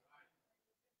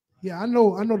 Yeah, I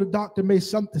know the doctor may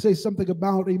say something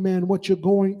about, amen, what you're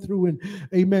going through, and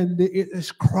amen,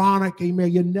 it's chronic,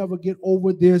 amen, you never get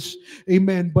over this,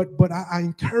 amen, but I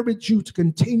encourage you to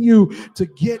continue to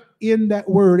get in that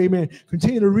word, amen.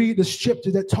 Continue to read the scripture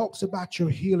that talks about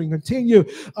your healing. Continue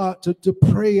to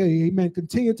pray, amen.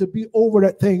 Continue to be over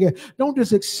that thing. Don't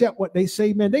just accept what they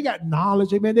say, man. They got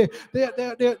knowledge, amen.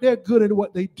 They're good at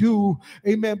what they do,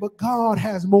 amen. But God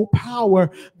has more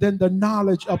power than the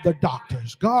knowledge of the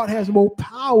doctors. God has more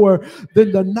power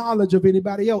than the knowledge of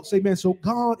anybody else, amen. So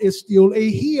God is still a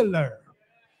healer.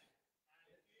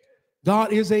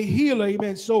 God is a healer,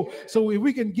 amen. So if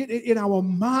we can get it in our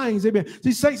minds, amen.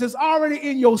 See, saints, it's already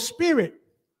in your spirit.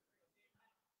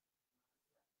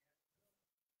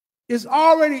 It's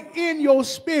already in your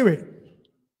spirit.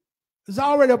 It's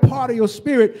already a part of your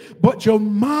spirit, but your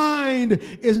mind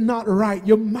is not right.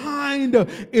 Your mind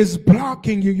is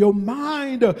blocking you. Your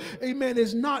mind, amen,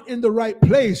 is not in the right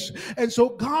place. And so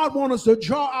God wants us to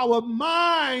draw our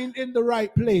mind in the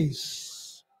right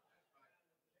place,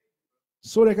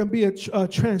 so there can be a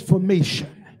transformation,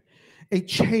 a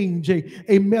change,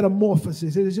 a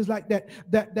metamorphosis. It is just like that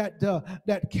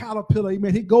caterpillar.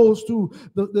 Amen. He goes through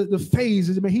the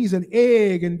phases. Amen. He's an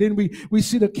egg, and then we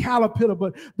see the caterpillar,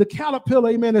 but the caterpillar,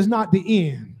 amen, is not the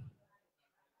end.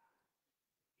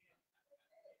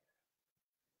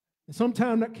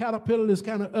 Sometimes that caterpillar is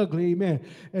kind of ugly, amen,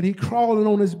 and he crawling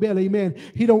on his belly, amen.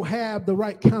 He don't have the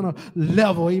right kind of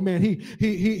level, amen.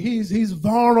 He's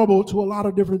vulnerable to a lot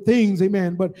of different things,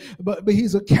 amen. But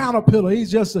he's a caterpillar.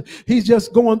 He's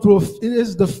just going through it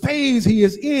is the phase he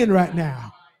is in right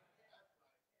now.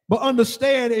 But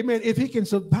understand, amen, if he can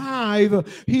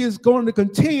survive, he is going to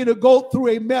continue to go through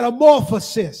a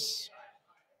metamorphosis.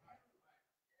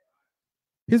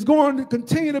 He's going to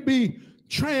continue to be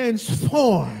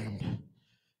transformed.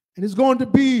 And he's going to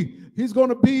be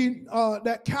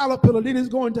that caterpillar. Then he's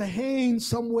going to hang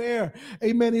somewhere.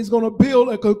 Amen. He's going to build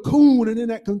a cocoon. And in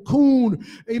that cocoon,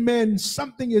 amen,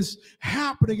 something is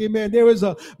happening. Amen. There is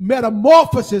a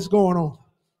metamorphosis going on.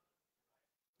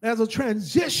 There's a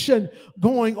transition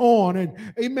going on. And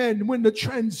amen, when the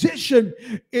transition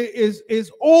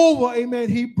is over, amen,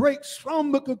 he breaks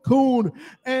from the cocoon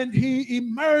and he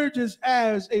emerges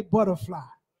as a butterfly.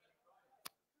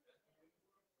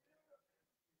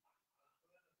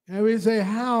 And we say,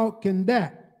 how can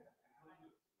that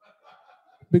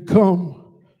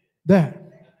become that?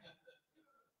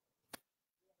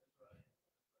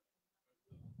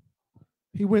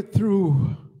 He went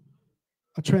through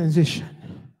a transition.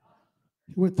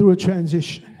 He went through a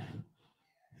transition.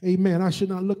 Amen. I should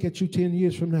not look at you 10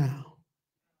 years from now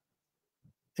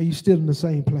and you're still in the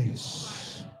same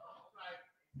place.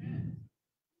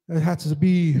 There has to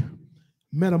be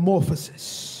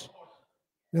metamorphosis.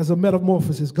 There's a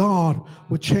metamorphosis. God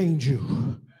will change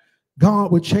you.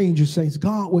 God will change you, saints.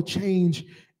 God will change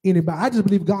anybody. I just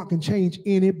believe God can change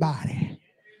anybody.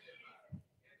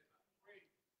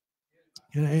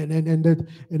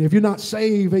 And if you're not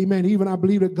saved, amen, even I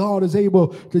believe that God is able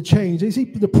to change. You see,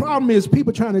 the problem is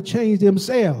people trying to change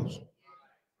themselves.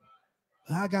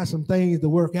 I got some things to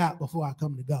work out before I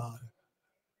come to God.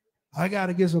 I got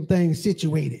to get some things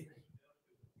situated.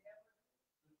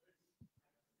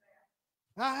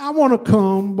 I want to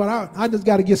come, but I just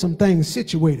got to get some things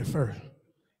situated first.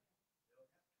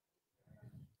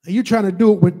 And you're trying to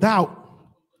do it without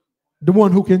the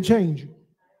one who can change you.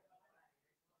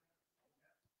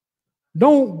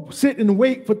 Don't sit and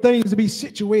wait for things to be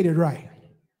situated right.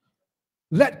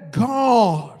 Let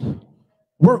God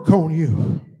work on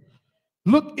you.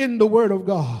 Look in the Word of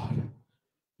God.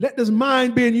 Let this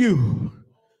mind be in you,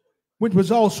 which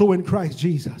was also in Christ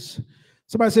Jesus.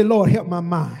 Somebody say, Lord, help my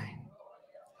mind.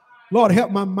 Lord,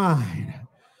 help my mind.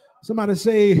 Somebody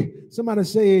say,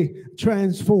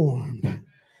 transformed.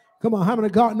 Come on, how many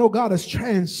God know God is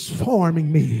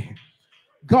transforming me?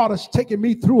 God is taking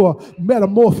me through a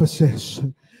metamorphosis.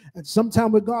 And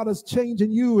sometimes when God is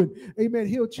changing you, and amen,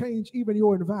 he'll change even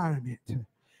your environment.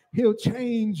 He'll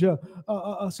change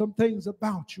some things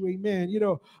about you. Amen. You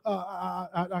know,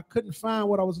 I couldn't find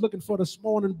what I was looking for this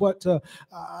morning, but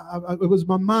it was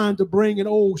my mind to bring an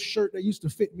old shirt that used to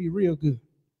fit me real good.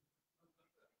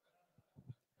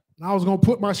 And I was going to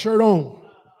put my shirt on.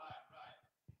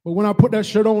 But when I put that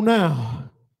shirt on now,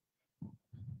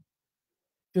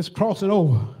 it's crossing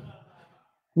over.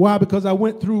 Why? Because I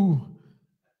went through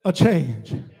a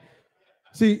change.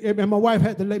 See, and my wife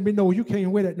had to let me know, you can't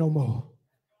wear that no more.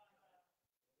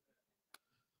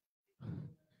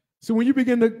 So when you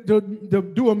begin to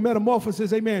do a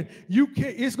metamorphosis, amen,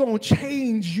 it's going to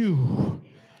change you.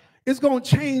 It's going to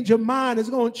change your mind. It's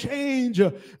going to change,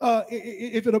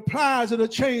 if it applies, it'll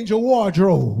change your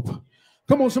wardrobe.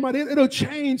 Come on, somebody, it'll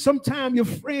change sometime your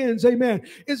friends, amen.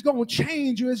 It's going to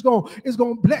change you. It's going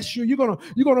to bless you. You're going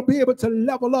to be able to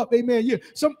level up, amen.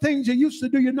 Some things you used to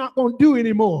do, you're not going to do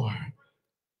anymore.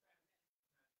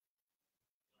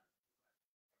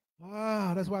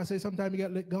 That's why I say sometimes you got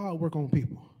to let God work on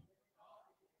people.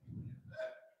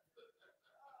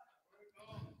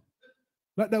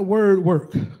 Let that word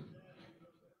work.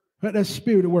 Let that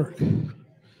spirit work.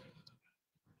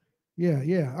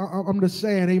 Yeah. I'm just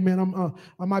saying, amen.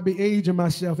 I might be aging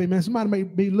myself, amen. Somebody may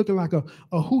be looking like a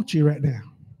hoochie right now.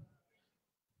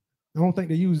 I don't think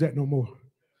they use that no more.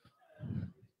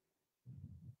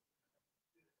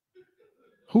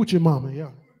 Hoochie mama,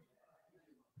 yeah.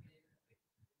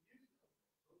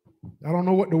 I don't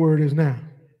know what the word is now.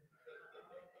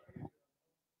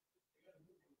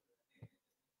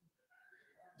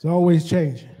 It's always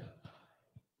changing.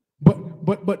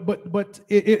 But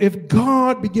if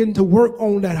God begin to work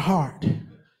on that heart,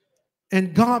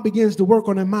 and God begins to work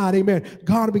on their mind, amen,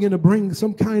 God will begin to bring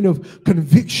some kind of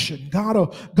conviction. God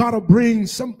will bring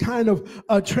some kind of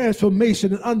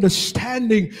transformation and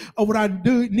understanding of what I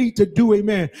need to do,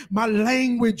 amen. My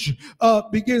language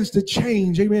begins to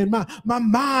change, amen. My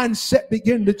mindset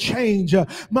begin to change.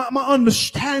 My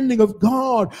understanding of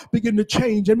God begin to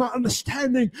change, and my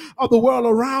understanding of the world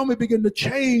around me begin to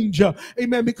change,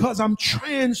 amen, because I'm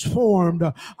transformed.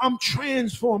 I'm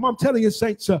transformed. I'm telling you,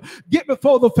 saints, get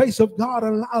before the face of God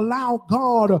and allow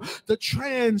God to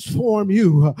transform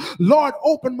you. Lord,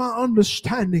 open my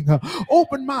understanding.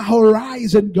 Open my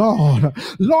horizon, God.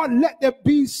 Lord, let there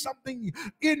be something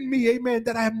in me, amen,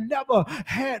 that I have never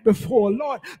had before.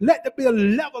 Lord, let there be a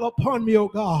level upon me, oh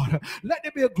God. Let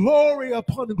there be a glory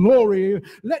upon glory.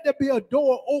 Let there be a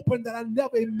door open that I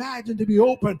never imagined to be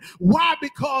open. Why?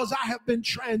 Because I have been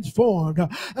transformed.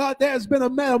 There's been a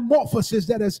metamorphosis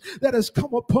that has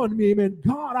come upon me, amen.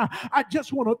 God, I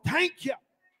just want to thank you.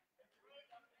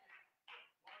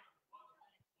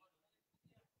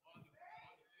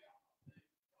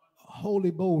 Holy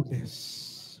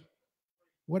boldness.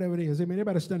 Whatever it is. Amen.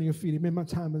 Everybody stand on your feet. Amen. My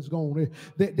time is gone.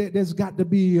 There's got to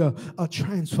be a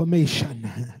transformation.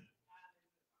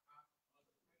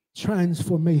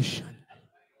 Transformation.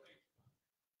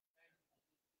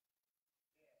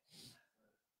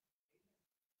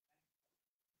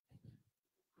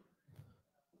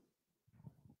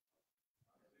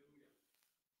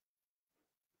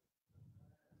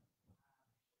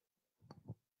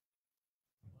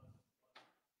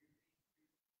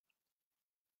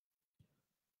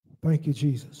 Thank you,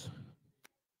 Jesus.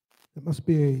 There must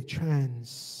be a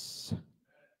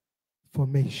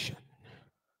transformation.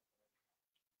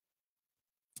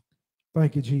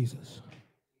 Thank you, Jesus.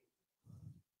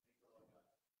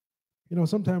 You know,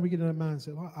 sometimes we get in that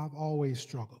mindset, well, I've always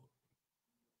struggled,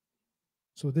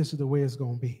 so this is the way it's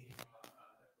going to be.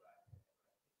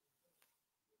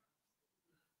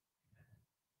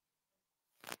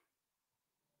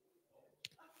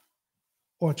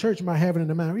 Or a church might have it in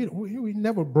the mind, we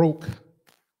never broke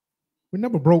 100. We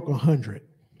never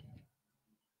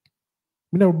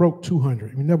broke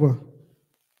 200. We never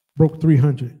broke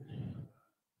 300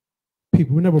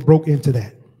 people. We never broke into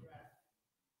that.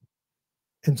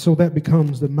 And so that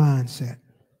becomes the mindset.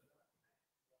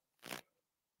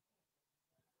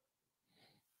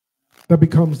 That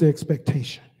becomes the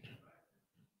expectation.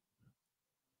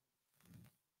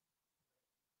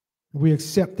 We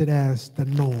accept it as the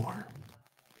norm.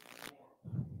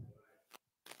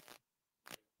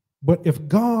 But if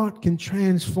God can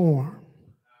transform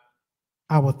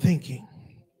our thinking,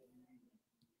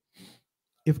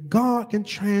 if God can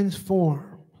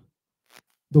transform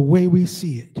the way we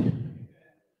see it, and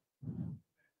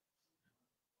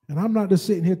I'm not just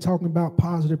sitting here talking about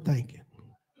positive thinking.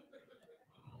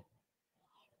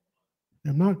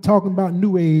 I'm not talking about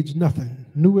new age, nothing.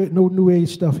 No new age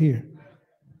stuff here.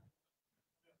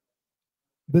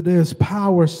 But there's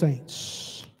power, saints,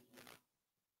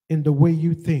 in the way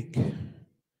you think.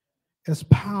 There's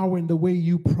power in the way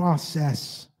you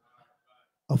process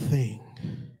a thing.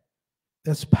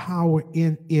 There's power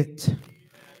in it.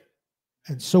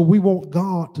 And so we want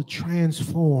God to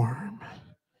transform.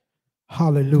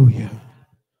 Hallelujah.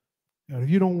 Now, if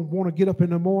you don't want to get up in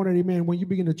the morning, amen, when you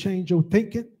begin to change your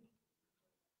thinking,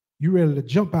 you're ready to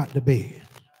jump out the bed.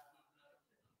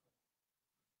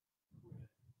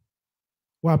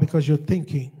 Why? Because your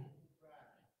thinking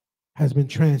has been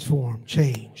transformed,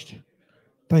 changed.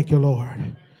 Thank you,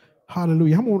 Lord.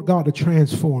 Hallelujah. I want God to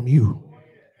transform you.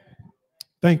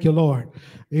 Thank you, Lord.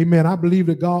 Amen. I believe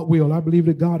that God will. I believe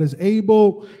that God is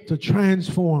able to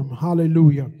transform.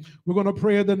 Hallelujah. We're going to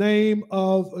pray in the name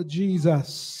of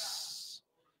Jesus,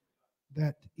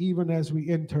 that even as we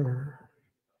enter,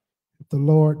 if the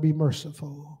Lord be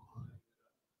merciful,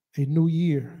 a new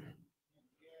year,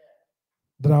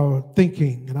 that our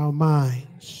thinking and our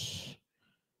minds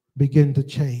begin to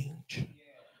change.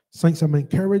 Saints, I'm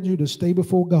encouraging you to stay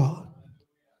before God.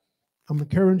 I'm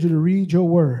encouraging you to read your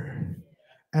word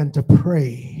and to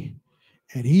pray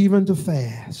and even to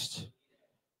fast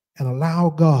and allow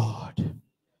God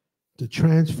to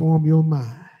transform your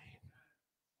mind.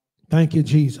 Thank you,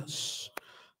 Jesus.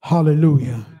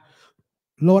 Hallelujah.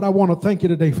 Lord, I want to thank you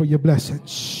today for your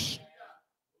blessings.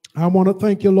 I want to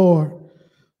thank you, Lord,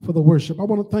 for the worship. I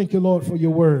want to thank you, Lord, for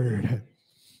your word.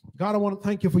 God, I want to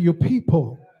thank you for your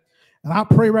people. And I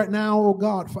pray right now, oh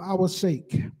God, for our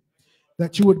sake,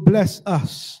 that you would bless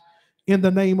us in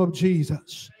the name of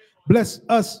Jesus. Bless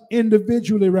us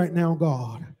individually right now,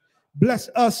 God. Bless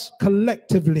us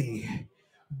collectively.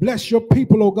 Bless your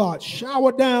people, oh God.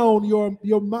 Shower down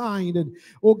your mind, and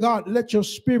oh God, let your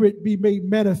spirit be made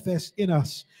manifest in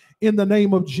us in the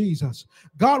name of Jesus.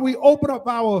 God, we open up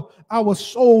our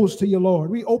souls to you, Lord.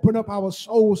 We open up our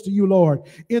souls to you, Lord.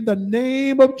 In the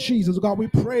name of Jesus, God, we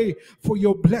pray for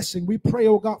your blessing. We pray,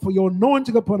 oh God, for your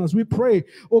anointing upon us. We pray,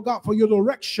 oh God, for your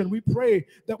direction. We pray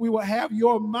that we will have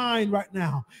your mind right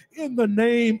now. In the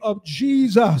name of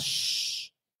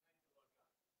Jesus.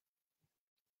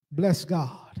 Bless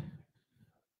God.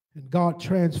 And God,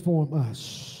 transform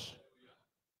us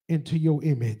into your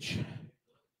image.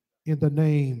 In the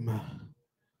name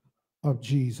of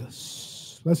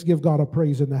Jesus. Let's give God a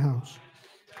praise in the house.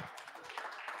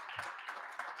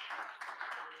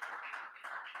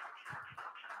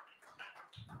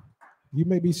 You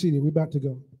may be seated. We're about to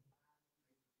go.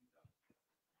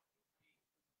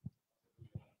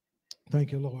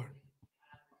 Thank you, Lord.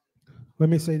 Let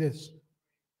me say this.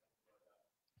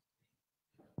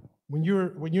 When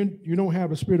you don't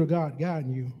have the Spirit of God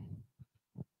guiding you,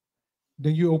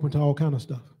 then you're open to all kind of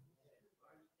stuff.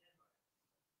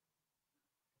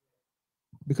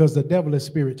 Because the devil is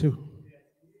spirit too.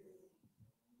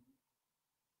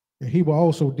 And he will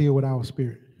also deal with our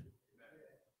spirit.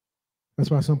 That's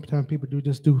why sometimes people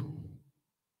just do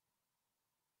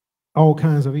all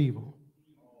kinds of evil.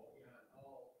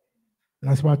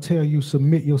 That's why I tell you,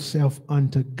 submit yourself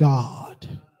unto God.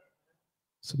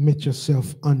 Submit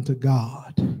yourself unto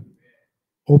God.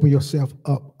 Open yourself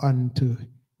up unto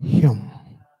Him.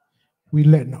 We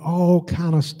letting all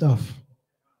kind of stuff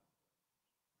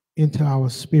into our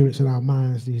spirits and our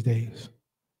minds these days.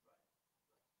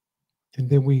 And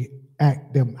then we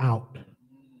act them out.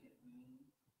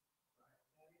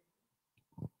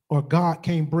 Or God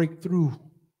can't break through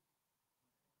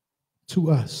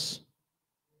to us.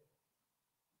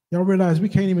 Y'all realize we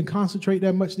can't even concentrate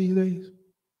that much these days?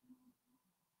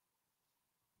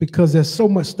 Because there's so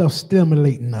much stuff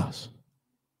stimulating us.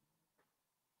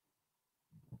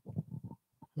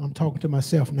 I'm talking to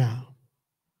myself now.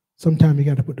 Sometimes you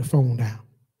got to put the phone down.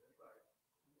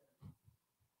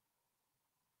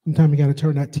 Sometimes you got to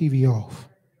turn that TV off.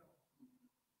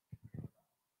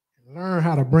 Learn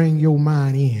how to bring your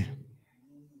mind in.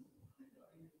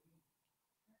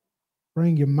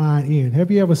 Bring your mind in.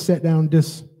 Have you ever sat down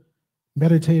just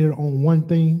meditated on one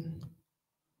thing?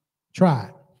 Try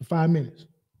it for 5 minutes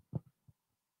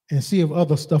and see if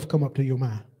other stuff come up to your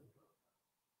mind.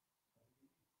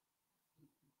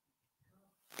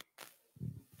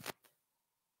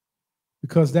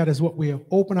 Because that is what we have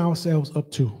opened ourselves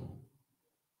up to.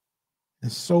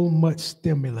 There's so much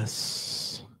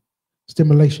stimulation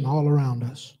all around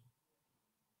us.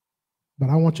 But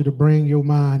I want you to bring your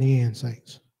mind in,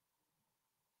 saints,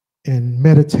 and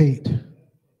meditate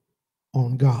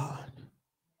on God.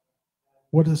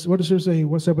 What does it say?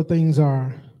 Whatsoever things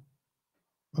are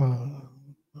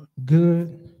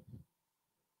good,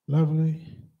 lovely,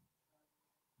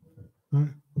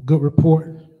 good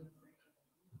report.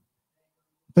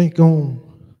 Think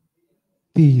on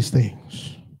these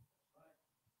things.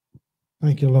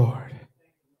 Thank you, Lord.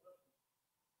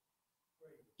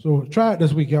 So try it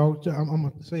this week, y'all.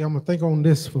 I'm gonna think on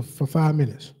this for 5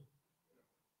 minutes,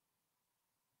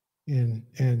 and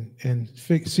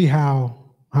see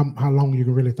how long you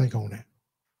can really think on that,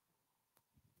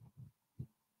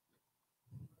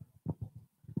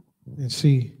 and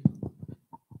see.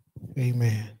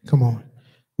 Amen. Come on,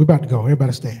 we're about to go.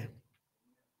 Everybody stand.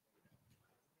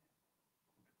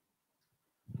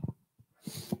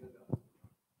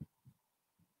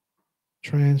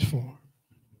 Transform.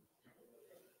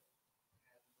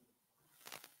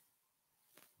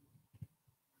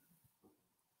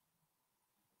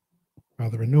 By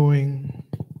the renewing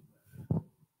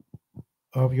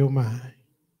of your mind,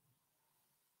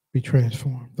 be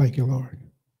transformed. Thank you, Lord.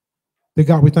 Dear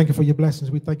God, we thank you for your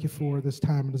blessings. We thank you for this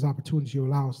time and this opportunity you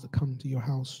allow us to come to your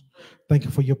house. Thank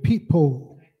you for your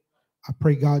people. I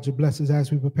pray, God, your blessings as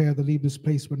we prepare to leave this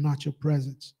place, but not your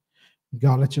presence.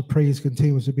 God, let your praise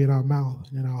continue to be in our mouth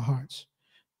and in our hearts.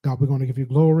 God, we're going to give you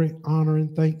glory, honor,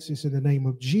 and thanks. It's in the name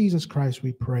of Jesus Christ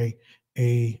we pray.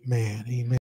 Amen. Amen.